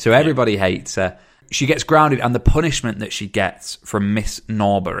bus. So everybody hates her. she gets grounded, and the punishment that she gets from Miss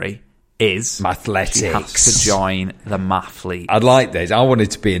Norbury is Mathletics. She has to join the Mathlete. I'd like this. I wanted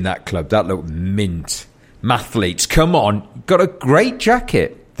to be in that club. That looked mint. Mathletes, come on. Got a great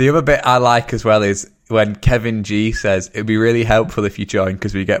jacket. The other bit I like as well is when Kevin G says, it'd be really helpful if you join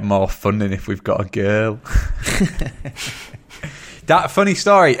because we get more funding if we've got a girl. That funny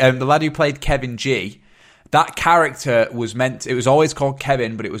story, the lad who played Kevin G, that character was it was always called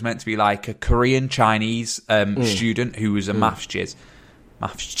Kevin, but it was meant to be like a Korean Chinese student who was a maths jizz.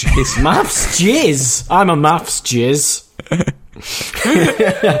 Maths jizz. Maths jizz? I'm a maths jizz.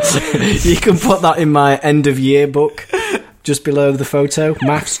 You can put that in my end of year book, just below the photo.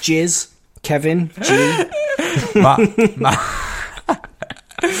 Maths jizz, Kevin G.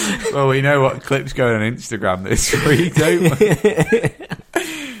 Well, we know what clip's going on Instagram this week, don't we?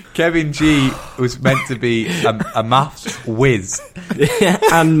 Kevin G was meant to be a maths whiz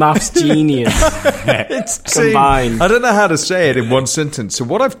and maths genius. It's combined. I don't know how to say it in one sentence, so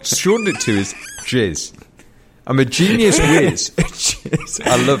what I've shortened it to is jizz. I'm a genius whiz.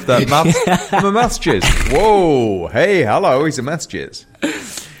 I love that. I'm a maths jizz. Whoa, hey, hello, he's a maths jizz.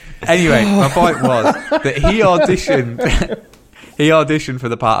 Anyway, my point was that he auditioned for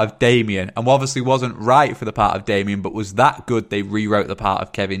the part of Damien, and obviously wasn't right for the part of Damien, but was that good they rewrote the part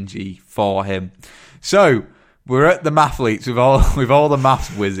of Kevin G for him. So we're at the Mathletes with all the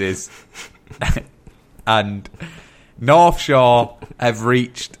maths whizzes, and North Shore have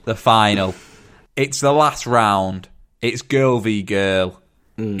reached the final. It's the last round. It's girl v girl.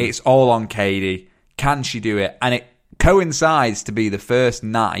 It's all on Katie. Can she do it? And it coincides to be the first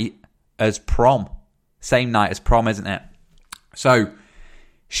night as prom. Same night as prom, isn't it? So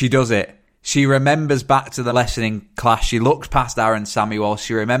she does it. She remembers back to the lesson in class. She looks past Aaron Samuel.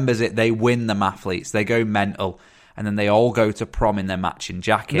 She remembers it. They win the Mathletes. They go mental. And then they all go to prom in their matching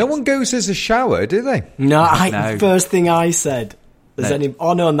jackets. No one goes as a shower, do they? No. First thing I said.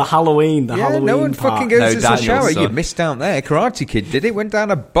 On the Halloween. Halloween no one part. fucking goes as a shower. You missed out there. Karate Kid did it. Went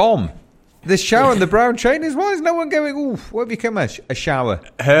down a bomb. The shower and the brown trainers. Why is no one going, oof, what become a shower?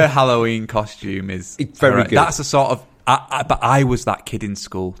 Her Halloween costume is very good. That's a sort of... but I was that kid in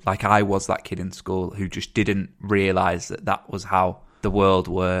school. Like, I was that kid in school who just didn't realise that was how the world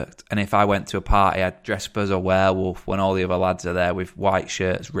worked. And if I went to a party, I'd dress up as a werewolf when all the other lads are there with white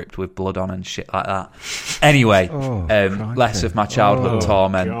shirts ripped with blood on and shit like that. Anyway, less of my childhood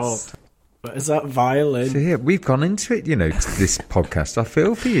torments. What is that violin? So here, we've gone into it, this podcast. I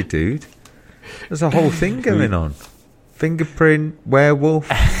feel for you, dude. There's a whole thing going on. Fingerprint, werewolf.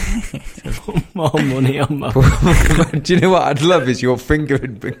 More money on my... Do you know what I'd love is your finger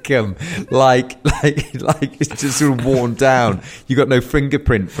had become like it's just sort of worn down. You got no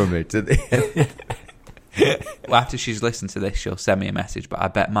fingerprint from it at the end. Well, after she's listened to this, she'll send me a message, but I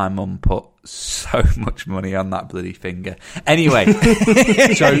bet my mum put so much money on that bloody finger. Anyway,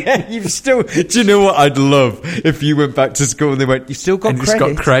 so you've still... Do you know what I'd love if you went back to school and they went, you still got credit? Just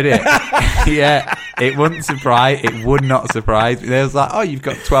got credit. Yeah, it wouldn't surprise... It would not surprise me. They was like, oh, you've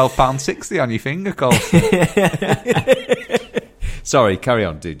got £12.60 on your finger, Cole. Sorry, carry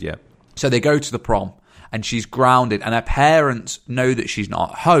on, dude, yeah. So they go to the prom, and she's grounded, and her parents know that she's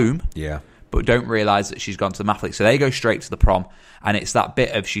not at home. Yeah. But don't realise that she's gone to the Mathletes. So they go straight to the prom, and it's that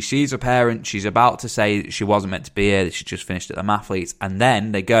bit of she sees her parents, she's about to say that she wasn't meant to be here, that she just finished at the Mathletes, and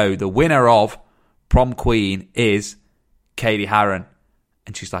then they go, the winner of prom queen is Katie Harron.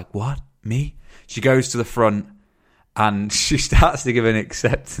 And she's like, what? Me? She goes to the front, and she starts to give an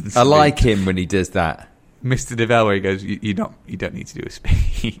acceptance. I like him when he does that. Mr. DeVille, where he goes, you don't need to do a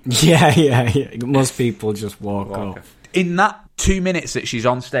speech. Yeah. Most people just walk off. In that 2 minutes that she's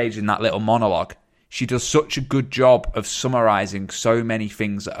on stage in that little monologue, she does such a good job of summarising so many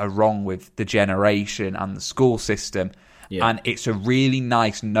things that are wrong with the generation and the school system. Yeah. And it's a really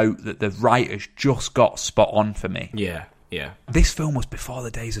nice note that the writers just got spot on for me. Yeah. This film was before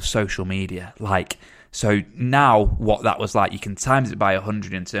the days of social media. So now what that was like, you can times it by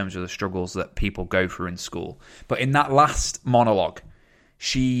 100 in terms of the struggles that people go through in school. But in that last monologue,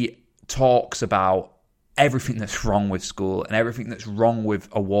 she talks about everything that's wrong with school and everything that's wrong with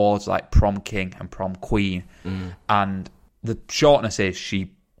awards like Prom King and Prom Queen. And the shortness is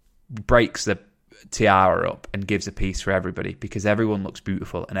she breaks the tiara up and gives a piece for everybody because everyone looks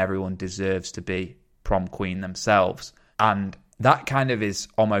beautiful and everyone deserves to be prom queen themselves. And that kind of is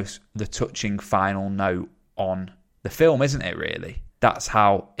almost the touching final note on the film, isn't it, really? That's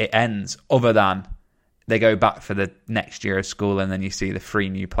how it ends, other than they go back for the next year of school and then you see the 3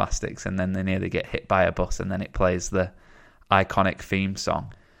 new plastics and then they nearly get hit by a bus and then it plays the iconic theme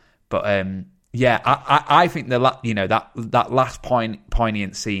song. But Yeah, I think that last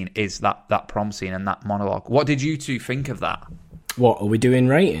poignant scene is that prom scene and that monologue. What did you two think of that? What, are we doing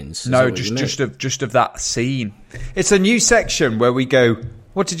ratings? No, just of that scene. It's a new section where we go,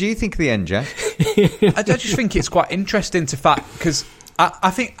 what did you think of the end, Jack? I just think it's quite interesting because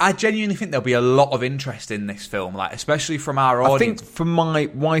I genuinely think there'll be a lot of interest in this film, like especially from our audience. I think from my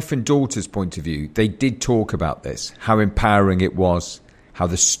wife and daughter's point of view, they did talk about this, how empowering it was, how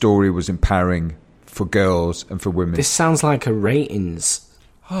the story was empowering for girls and for women. This sounds like a ratings.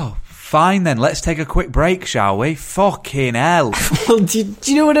 Oh, fine then. Let's take a quick break, shall we? Fucking hell. Well, do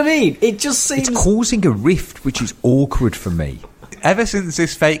you know what I mean? It just seems... It's causing a rift, which is awkward for me. Ever since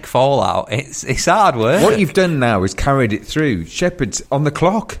this fake fallout, it's hard work. What you've done now is carried it through. Shepard's on the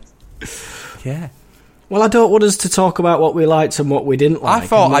clock. Yeah. Well, I don't want us to talk about what we liked and what we didn't like. I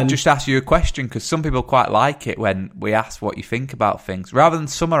thought I'd just ask you a question, because some people quite like it when we ask what you think about things. Rather than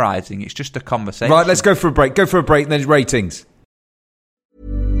summarising, it's just a conversation. Right, let's go for a break. Go for a break and then ratings.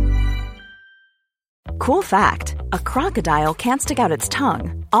 Cool fact, a crocodile can't stick out its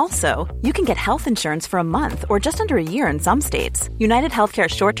tongue. Also, you can get health insurance for a month or just under a year in some states. United Healthcare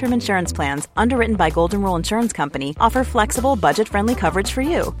short-term insurance plans, underwritten by Golden Rule Insurance Company, offer flexible, budget-friendly coverage for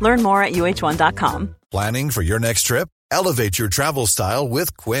you. Learn more at uh1.com. Planning for your next trip? Elevate your travel style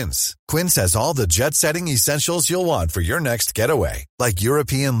with Quince. Quince has all the jet-setting essentials you'll want for your next getaway, like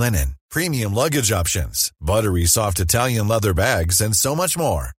European linen, premium luggage options, buttery soft Italian leather bags, and so much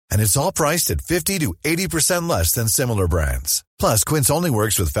more. And it's all priced at 50 to 80% less than similar brands. Plus, Quince only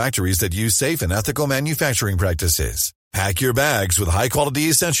works with factories that use safe and ethical manufacturing practices. Pack your bags with high-quality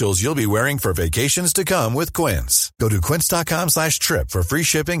essentials you'll be wearing for vacations to come with Quince. Go to quince.com/trip for free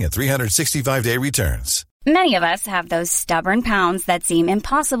shipping and 365-day returns. Many of us have those stubborn pounds that seem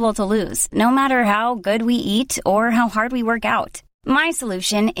impossible to lose, no matter how good we eat or how hard we work out. My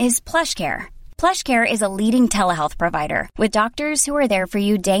solution is PlushCare. PlushCare is a leading telehealth provider with doctors who are there for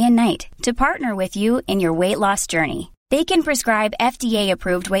you day and night to partner with you in your weight loss journey. They can prescribe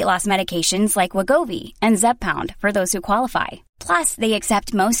FDA-approved weight loss medications like Wegovy and Zepbound for those who qualify. Plus, they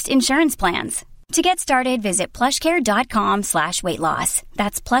accept most insurance plans. To get started, visit plushcare.com/weightloss.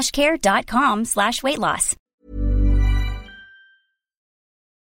 That's plushcare.com/weightloss.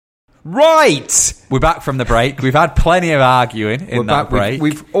 Right! We're back from the break. We've had plenty of arguing in that break.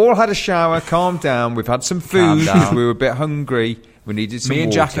 We've all had a shower, calmed down. We've had some food because we were a bit hungry. We needed some water. Me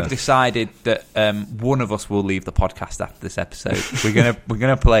and Jack have decided that one of us will leave the podcast after this episode. We're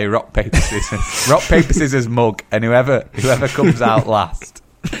gonna play rock paper scissors. Rock paper scissors mug, and whoever comes out last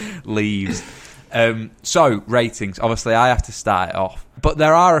leaves. So ratings. Obviously, I have to start it off, but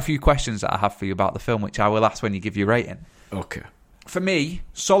there are a few questions that I have for you about the film, which I will ask when you give your rating. Okay. For me,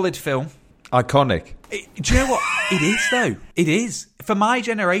 solid film. Iconic. Do you know what? It is, though. It is. For my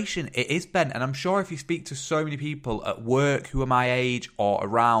generation, it is, Ben. And I'm sure if you speak to so many people at work who are my age or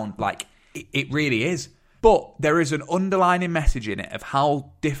around, like, it really is. But there is an underlining message in it of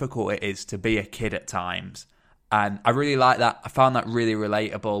how difficult it is to be a kid at times. And I really like that. I found that really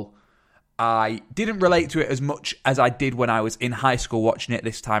relatable. I didn't relate to it as much as I did when I was in high school watching it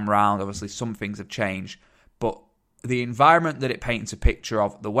this time around. Obviously, some things have changed. But the environment that it paints a picture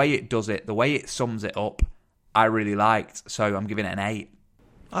of, the way it does it, the way it sums it up, I really liked. So I'm giving it an 8.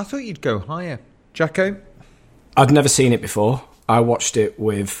 I thought you'd go higher. Jacko? I'd never seen it before. I watched it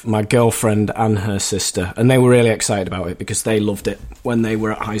with my girlfriend and her sister, and they were really excited about it because they loved it when they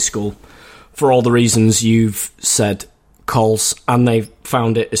were at high school for all the reasons you've said, Coles, and they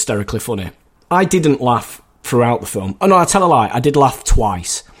found it hysterically funny. I didn't laugh throughout the film. Oh no, I tell a lie, I did laugh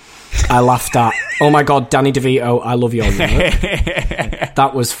twice. I laughed at, oh my God, Danny DeVito, I love your work.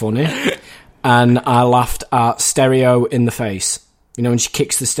 That was funny. And I laughed at Stereo in the face. You know, when she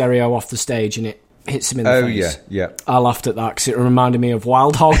kicks the stereo off the stage and it hits him in the face. Oh, yeah. I laughed at that because it reminded me of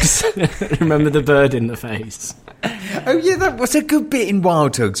Wild Hogs. Remember the bird in the face? Oh, yeah, that was a good bit in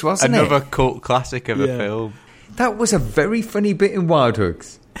Wild Hogs, wasn't it? Another cult classic of a film. That was a very funny bit in Wild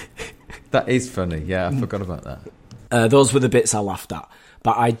Hogs. That is funny, yeah, I forgot about that. Those were the bits I laughed at.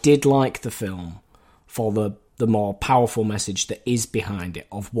 But I did like the film for the more powerful message that is behind it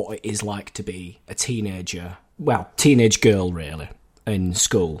of what it is like to be a teenager. Well, teenage girl, really, in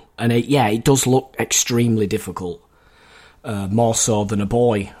school. And it does look extremely difficult. More so than a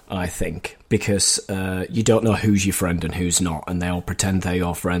boy, I think. Because you don't know who's your friend and who's not. And they all pretend they're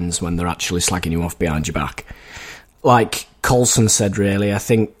your friends when they're actually slagging you off behind your back. Like Coulson said, really, I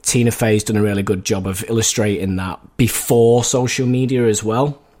think Tina Fey's done a really good job of illustrating that before social media as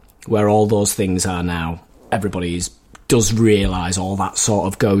well, where all those things are now. Everybody does realise all that sort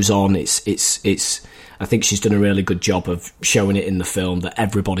of goes on. It's I think she's done a really good job of showing it in the film that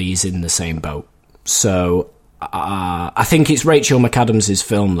everybody is in the same boat. So I think it's Rachel McAdams'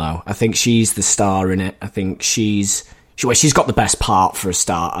 film, though. I think she's the star in it. I think she's got the best part for a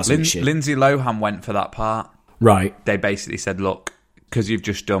start, hasn't she? Lindsay Lohan went for that part. Right. They basically said, look, because you've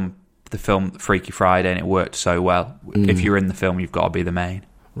just done the film Freaky Friday and it worked so well, if you're in the film, you've got to be the main.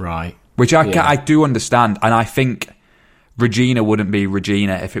 Right. Which I do understand, and I think Regina wouldn't be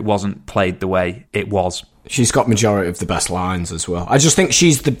Regina if it wasn't played the way it was. She's got majority of the best lines as well. I just think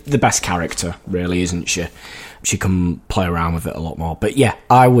she's the best character, really, isn't she? She can play around with it a lot more. But yeah,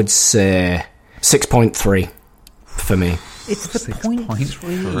 I would say 6.3 for me. It's the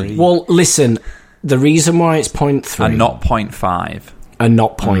 0.3. Well, listen, the reason why it's 0.3... And not 0.5. And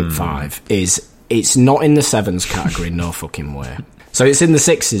not 0.5 is it's not in the 7s category, no fucking way. So it's in the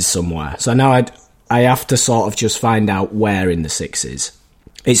 6s somewhere. So now I have to sort of just find out where in the 6s.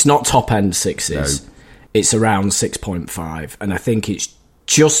 It's not top-end 6s. No. It's around 6.5. And I think it's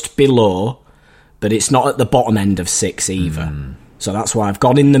just below, but it's not at the bottom end of 6 either. So that's why I've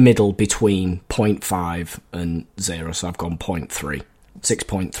gone in the middle between 0.5 and 0. So I've gone 0.3.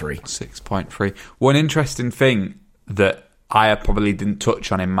 6.3. 6.3. One interesting thing that I probably didn't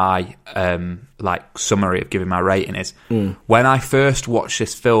touch on in my summary of giving my rating is when I first watched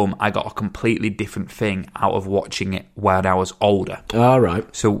this film, I got a completely different thing out of watching it when I was older. All right.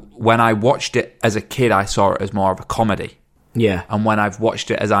 So when I watched it as a kid, I saw it as more of a comedy. Yeah. And when I've watched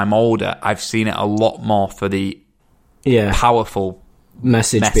it as I'm older, I've seen it a lot more for the powerful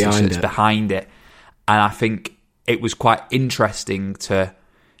message behind it. And I think it was quite interesting to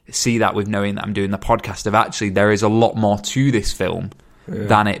see that with knowing that I'm doing the podcast of actually there is a lot more to this film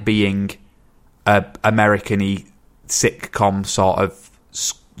than it being a American-y sitcom sort of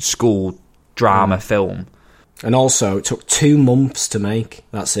school drama film. And also it took 2 months to make.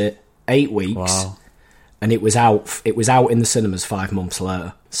 That's it. 8 weeks. Wow. And it was out in the cinemas 5 months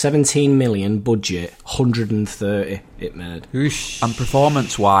later. 17 million budget, 130 it made. Oosh. And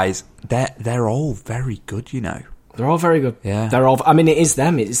performance-wise, they're all very good, you know. They're all very good. Yeah. They're all. I mean, it is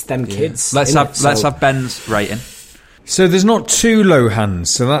them. It's them kids. Let's have Ben's rating. So there's not 2 Lohans,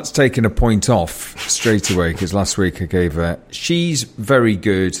 so that's taken a point off straight away because last week I gave her. She's very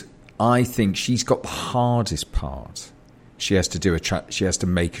good. I think she's got the hardest part. She has to do she has to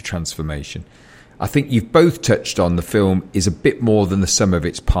make a transformation. I think you've both touched on the film is a bit more than the sum of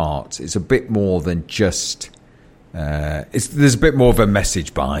its parts. It's a bit more than just. There's a bit more of a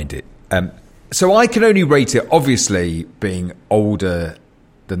message behind it. So I can only rate it, obviously, being older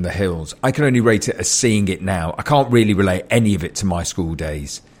than The Hills. I can only rate it as seeing it now. I can't really relate any of it to my school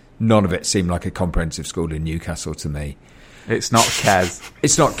days. None of it seemed like a comprehensive school in Newcastle to me. It's not Kes.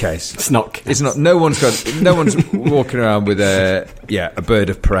 It's not Kes. It's not Kes. It's not. No one's walking around with a bird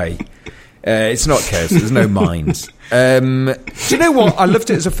of prey. It's not Kes. There's no mines. Do you know what? I loved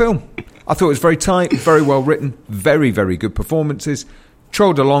it as a film. I thought it was very tight, very well written, very, very good performances.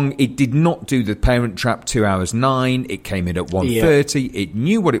 Trolled along. It did not do the Parent Trap 2 hours 9. It came in at 1:30. It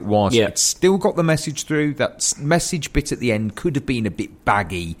knew what it was. It still got the message through. That message bit at the end could have been a bit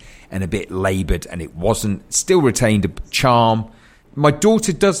baggy and a bit laboured, and it wasn't. Still retained a charm. My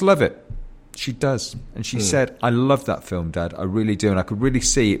daughter does love it. She does. And she said, I love that film, Dad. I really do. And I could really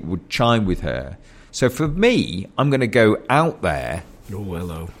see it would chime with her. So for me, I'm going to go out there. Oh,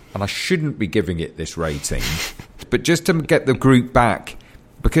 hello. And I shouldn't be giving it this rating. But just to get the group back,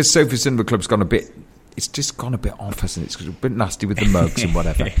 because Sofa Cinema Club's gone a bit... It's just gone a bit off, hasn't it? It's a bit nasty with the mugs and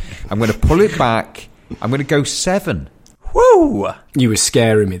whatever. I'm going to pull it back. I'm going to go 7. Woo! You were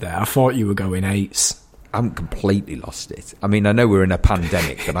scaring me there. I thought you were going 8s. I haven't completely lost it. I mean, I know we're in a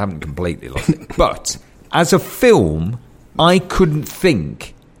pandemic, but I haven't completely lost it. But as a film, I couldn't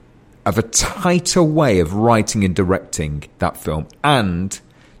think of a tighter way of writing and directing that film. And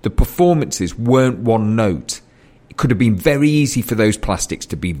the performances weren't one note. It could have been very easy for those plastics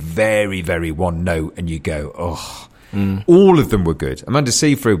to be very, very one note, and you go, oh. All of them were good. Amanda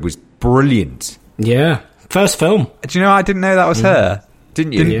Seyfried was brilliant. Yeah. First film. Do you know, I didn't know that was her.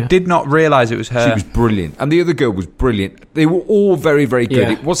 Didn't you? Did not realise it was her. She was brilliant. And the other girl was brilliant. They were all very, very good.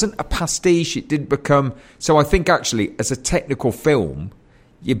 Yeah. It wasn't a pastiche. It didn't become... So I think actually, as a technical film,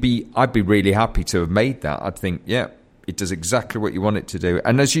 I'd be really happy to have made that. I'd think, yeah, it does exactly what you want it to do.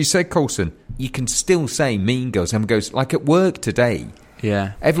 And as you said, Coulson, you can still say Mean Girls. And goes, like at work today...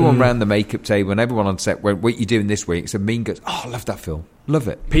 Yeah. Everyone round the makeup table and everyone on set went, what are you doing this week? So Mean Girls, I love that film. Love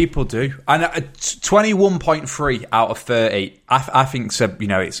it. People do. And 21.3 out of 30, I think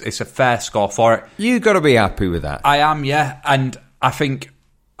it's a fair score for it. You've got to be happy with that. I am, yeah. And I think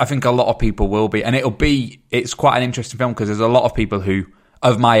a lot of people will be. And it's quite an interesting film because there's a lot of people who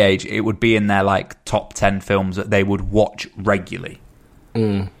of my age, it would be in their like top 10 films that they would watch regularly.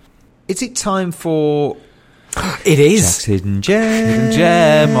 Is it time for... It is. Jack's Hidden Gem. Hidden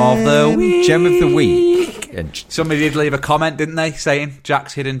Gem of the Week. Gem of the Week. Somebody did leave a comment, didn't they, saying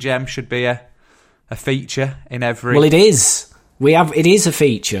Jack's Hidden Gem should be a feature in every... Well, it is. It is a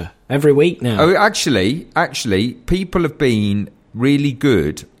feature every week now. Oh, actually, people have been really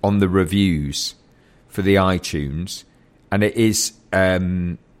good on the reviews for the iTunes, and it is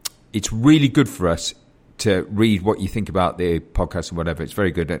it's really good for us to read what you think about the podcast and whatever. It's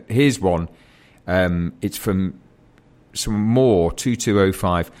very good. Here's one. It's from some more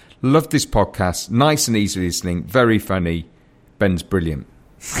 2205. Love this podcast. Nice and easy listening. Very funny. Ben's brilliant.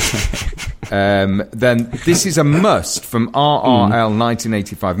 Then this is a must from RRL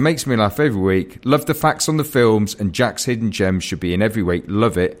 1985. Makes me laugh every week. Love the facts on the films, and Jack's Hidden Gems should be in every week.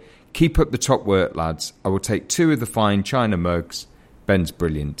 Love it. Keep up the top work, lads. I will take 2 of the fine china mugs. Ben's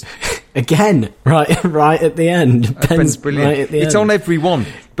brilliant. Again, right at the end. Ben's brilliant. Right at the it's end. On every one.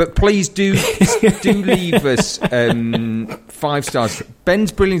 But please do leave us 5 stars.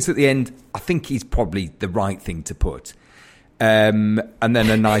 Ben's brilliant at the end. I think he's probably the right thing to put. And then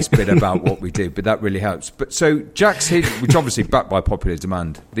a nice bit about what we do, but that really helps. But so Jack's Hidden, which obviously backed by popular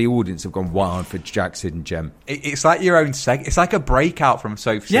demand, the audience have gone wild for Jack's Hidden Gem. It's like your own it's like a breakout from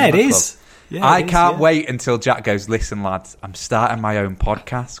Sofa Cinema Club. Yeah, it is. Yeah, I can't wait until Jack goes, listen, lads, I'm starting my own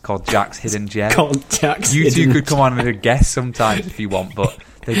podcast called Jack's Hidden Gem. You two could come on as a guest sometimes if you want, but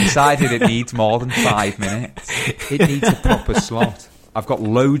they decided it needs more than 5 minutes. It needs a proper slot. I've got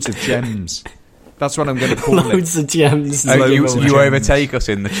loads of gems. That's what I'm going to call loads it. Of gems. You overtake us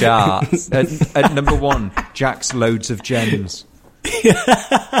in the charts. At number 1, Jack's Loads of Gems.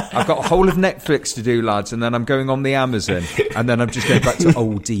 I've got a whole of Netflix to do, lads, and then I'm going on the Amazon, and then I'm just going back to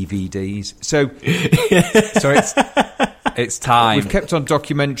old DVDs. So it's time. We've kept on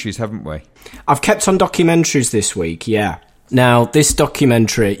documentaries, haven't we? I've kept on documentaries this week, yeah. Now, this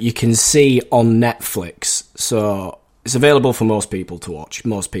documentary you can see on Netflix, so it's available for most people to watch.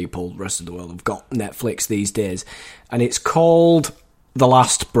 Most people, the rest of the world, have got Netflix these days, and it's called The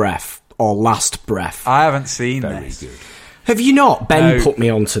Last Breath, or Last Breath. I haven't seen this. Very good. Have you not? Ben put me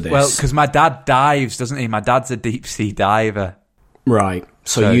onto this. Well, because my dad dives, doesn't he? My dad's a deep-sea diver. Right.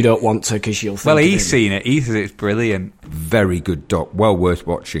 So you don't want to because you'll think... Well, he's seen it. He says it's brilliant. Very good doc. Well worth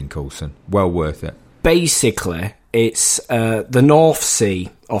watching, Coulson. Well worth it. Basically, it's the North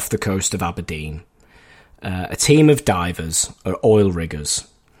Sea off the coast of Aberdeen. A team of divers, or oil riggers,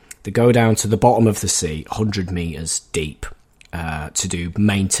 they go down to the bottom of the sea, 100 metres deep, to do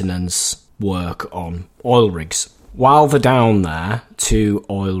maintenance work on oil rigs. While they're down there, 2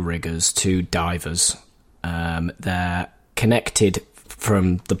 oil riggers, 2 divers, they're connected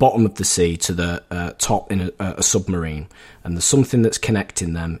from the bottom of the sea to the top in a submarine. And there's something that's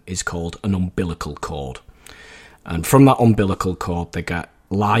connecting them is called an umbilical cord. And from that umbilical cord, they get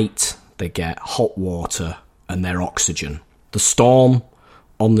light, they get hot water, and their oxygen. The storm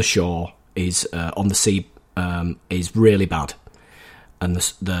on the shore is on the sea is really bad, and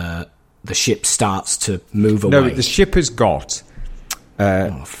the ship starts to move away. No, the ship has got...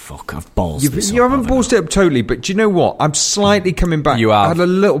 oh, fuck, I've ballsed this up. You haven't ballsed it up totally, but do you know what? I'm slightly coming back. You have. I had a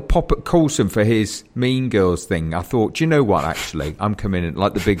little pop at Coulson for his Mean Girls thing. I thought, do you know what, actually? I'm coming in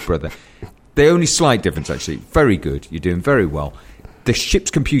like the big brother. The only slight difference, actually, very good. You're doing very well. The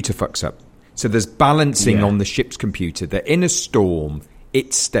ship's computer fucks up. So there's balancing on the ship's computer. That in a storm,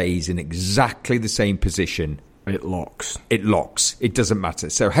 it stays in exactly the same position. It locks. It doesn't matter.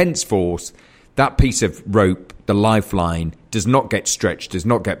 So henceforth, that piece of rope, the lifeline, does not get stretched, does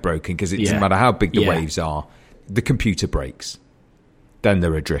not get broken, because it doesn't matter how big the waves are. The computer breaks. Then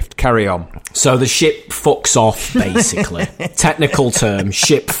they're adrift. Carry on. So the ship fucks off, basically. Technical term,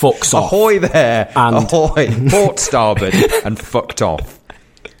 ship fucks off. Ahoy there. And ahoy. Port starboard. And fucked off.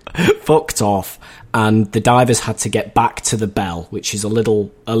 Fucked off. And the divers had to get back to the Bell, which is a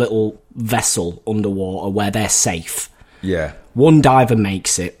little vessel underwater where they're safe. Yeah. One diver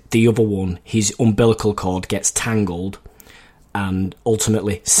makes it. The other one, his umbilical cord gets tangled and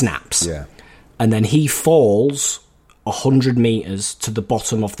ultimately snaps. Yeah. And then he falls 100 metres to the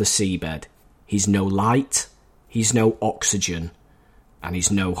bottom of the seabed. He's no light, he's no oxygen, and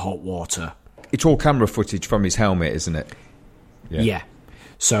he's no hot water. It's all camera footage from his helmet, isn't it? Yeah.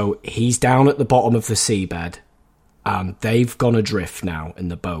 So he's down at the bottom of the seabed, and they've gone adrift now in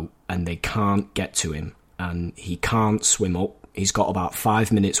the boat, and they can't get to him, and he can't swim up. He's got about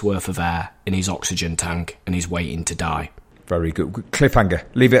 5 minutes worth of air in his oxygen tank, and he's waiting to die. Very good. Cliffhanger.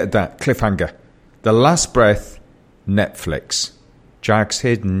 Leave it at that. Cliffhanger. The Last Breath, Netflix. Jack's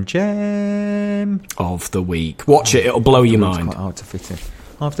Hidden Gem of the week. Watch it; it'll blow your mind. Quite hard to fit in.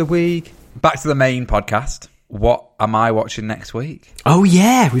 Of the week. Back to the main podcast. What am I watching next week? Oh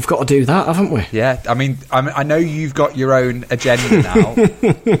yeah, we've got to do that, haven't we? Yeah, I mean, I know you've got your own agenda now.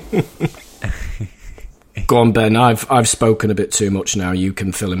 Go on, Ben. I've spoken a bit too much now. You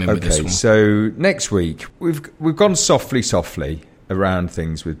can fill him in with this one. Okay, so next week we've gone softly around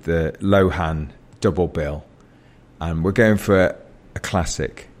things with the Lohan double bill, and we're going for a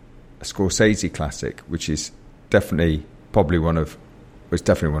classic, a Scorsese classic, which is definitely one of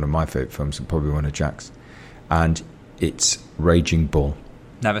my favourite films and probably one of Jack's, and it's Raging Bull.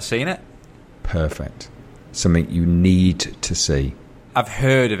 Never seen it. Perfect. Something you need to see. I've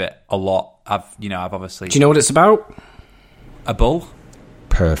heard of it a lot. I've obviously... Do you know what it's about? A bull?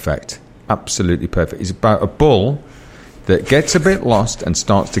 Perfect. Absolutely perfect. It's about a bull that gets a bit lost and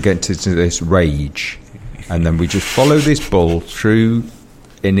starts to get into this rage. And then we just follow this bull through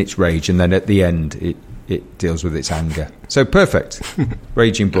in its rage, and then at the end it deals with its anger. So perfect.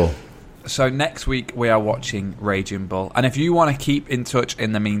 Raging Bull. So next week we are watching Raging Bull, and if you want to keep in touch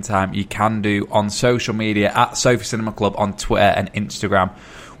in the meantime, you can do on social media at Sophie Cinema Club on Twitter and Instagram.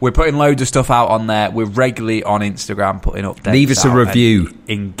 We're putting loads of stuff out on there. We're regularly on Instagram putting updates. Leave us a review.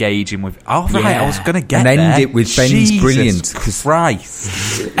 Engaging with... Oh, right, I was going to get and there. End it with Ben's Jesus brilliant.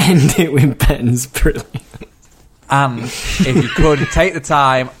 Christ. End it with Ben's brilliant. And if you could, take the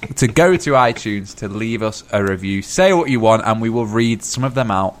time to go to iTunes to leave us a review. Say what you want, and we will read some of them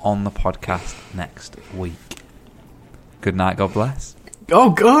out on the podcast next week. Good night, God bless. Oh,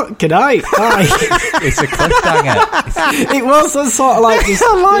 God, good night. Bye. It's a cliffhanger. It was sort of like...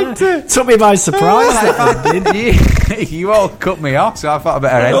 I liked it. Took me by surprise. Didn't you? You all cut me off, so I thought I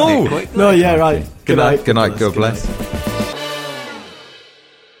better end it quickly. No, yeah, right. Good night. Good night, God bless.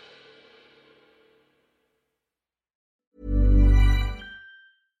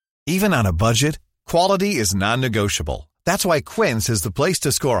 Even on a budget, quality is non-negotiable. That's why Quince is the place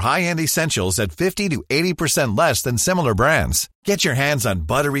to score high-end essentials at 50 to 80% less than similar brands. Get your hands on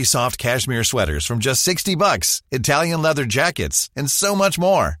buttery soft cashmere sweaters from just $60, Italian leather jackets, and so much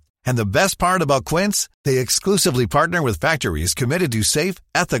more. And the best part about Quince, they exclusively partner with factories committed to safe,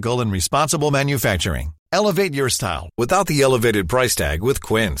 ethical, and responsible manufacturing. Elevate your style without the elevated price tag with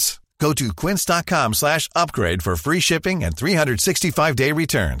Quince. Go to quince.com/upgrade for free shipping and 365-day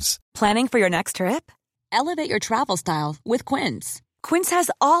returns. Planning for your next trip? Elevate your travel style with Quince. Quince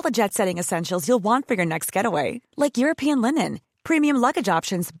has all the jet-setting essentials you'll want for your next getaway, like European linen, premium luggage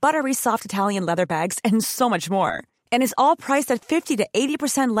options, buttery soft Italian leather bags, and so much more. And is all priced at 50 to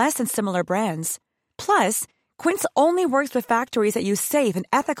 80% less than similar brands. Plus, Quince only works with factories that use safe and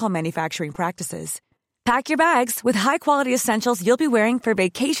ethical manufacturing practices. Pack your bags with high-quality essentials you'll be wearing for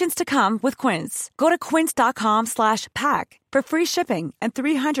vacations to come with Quince. Go to quince.com/pack for free shipping and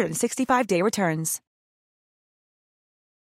 365-day returns.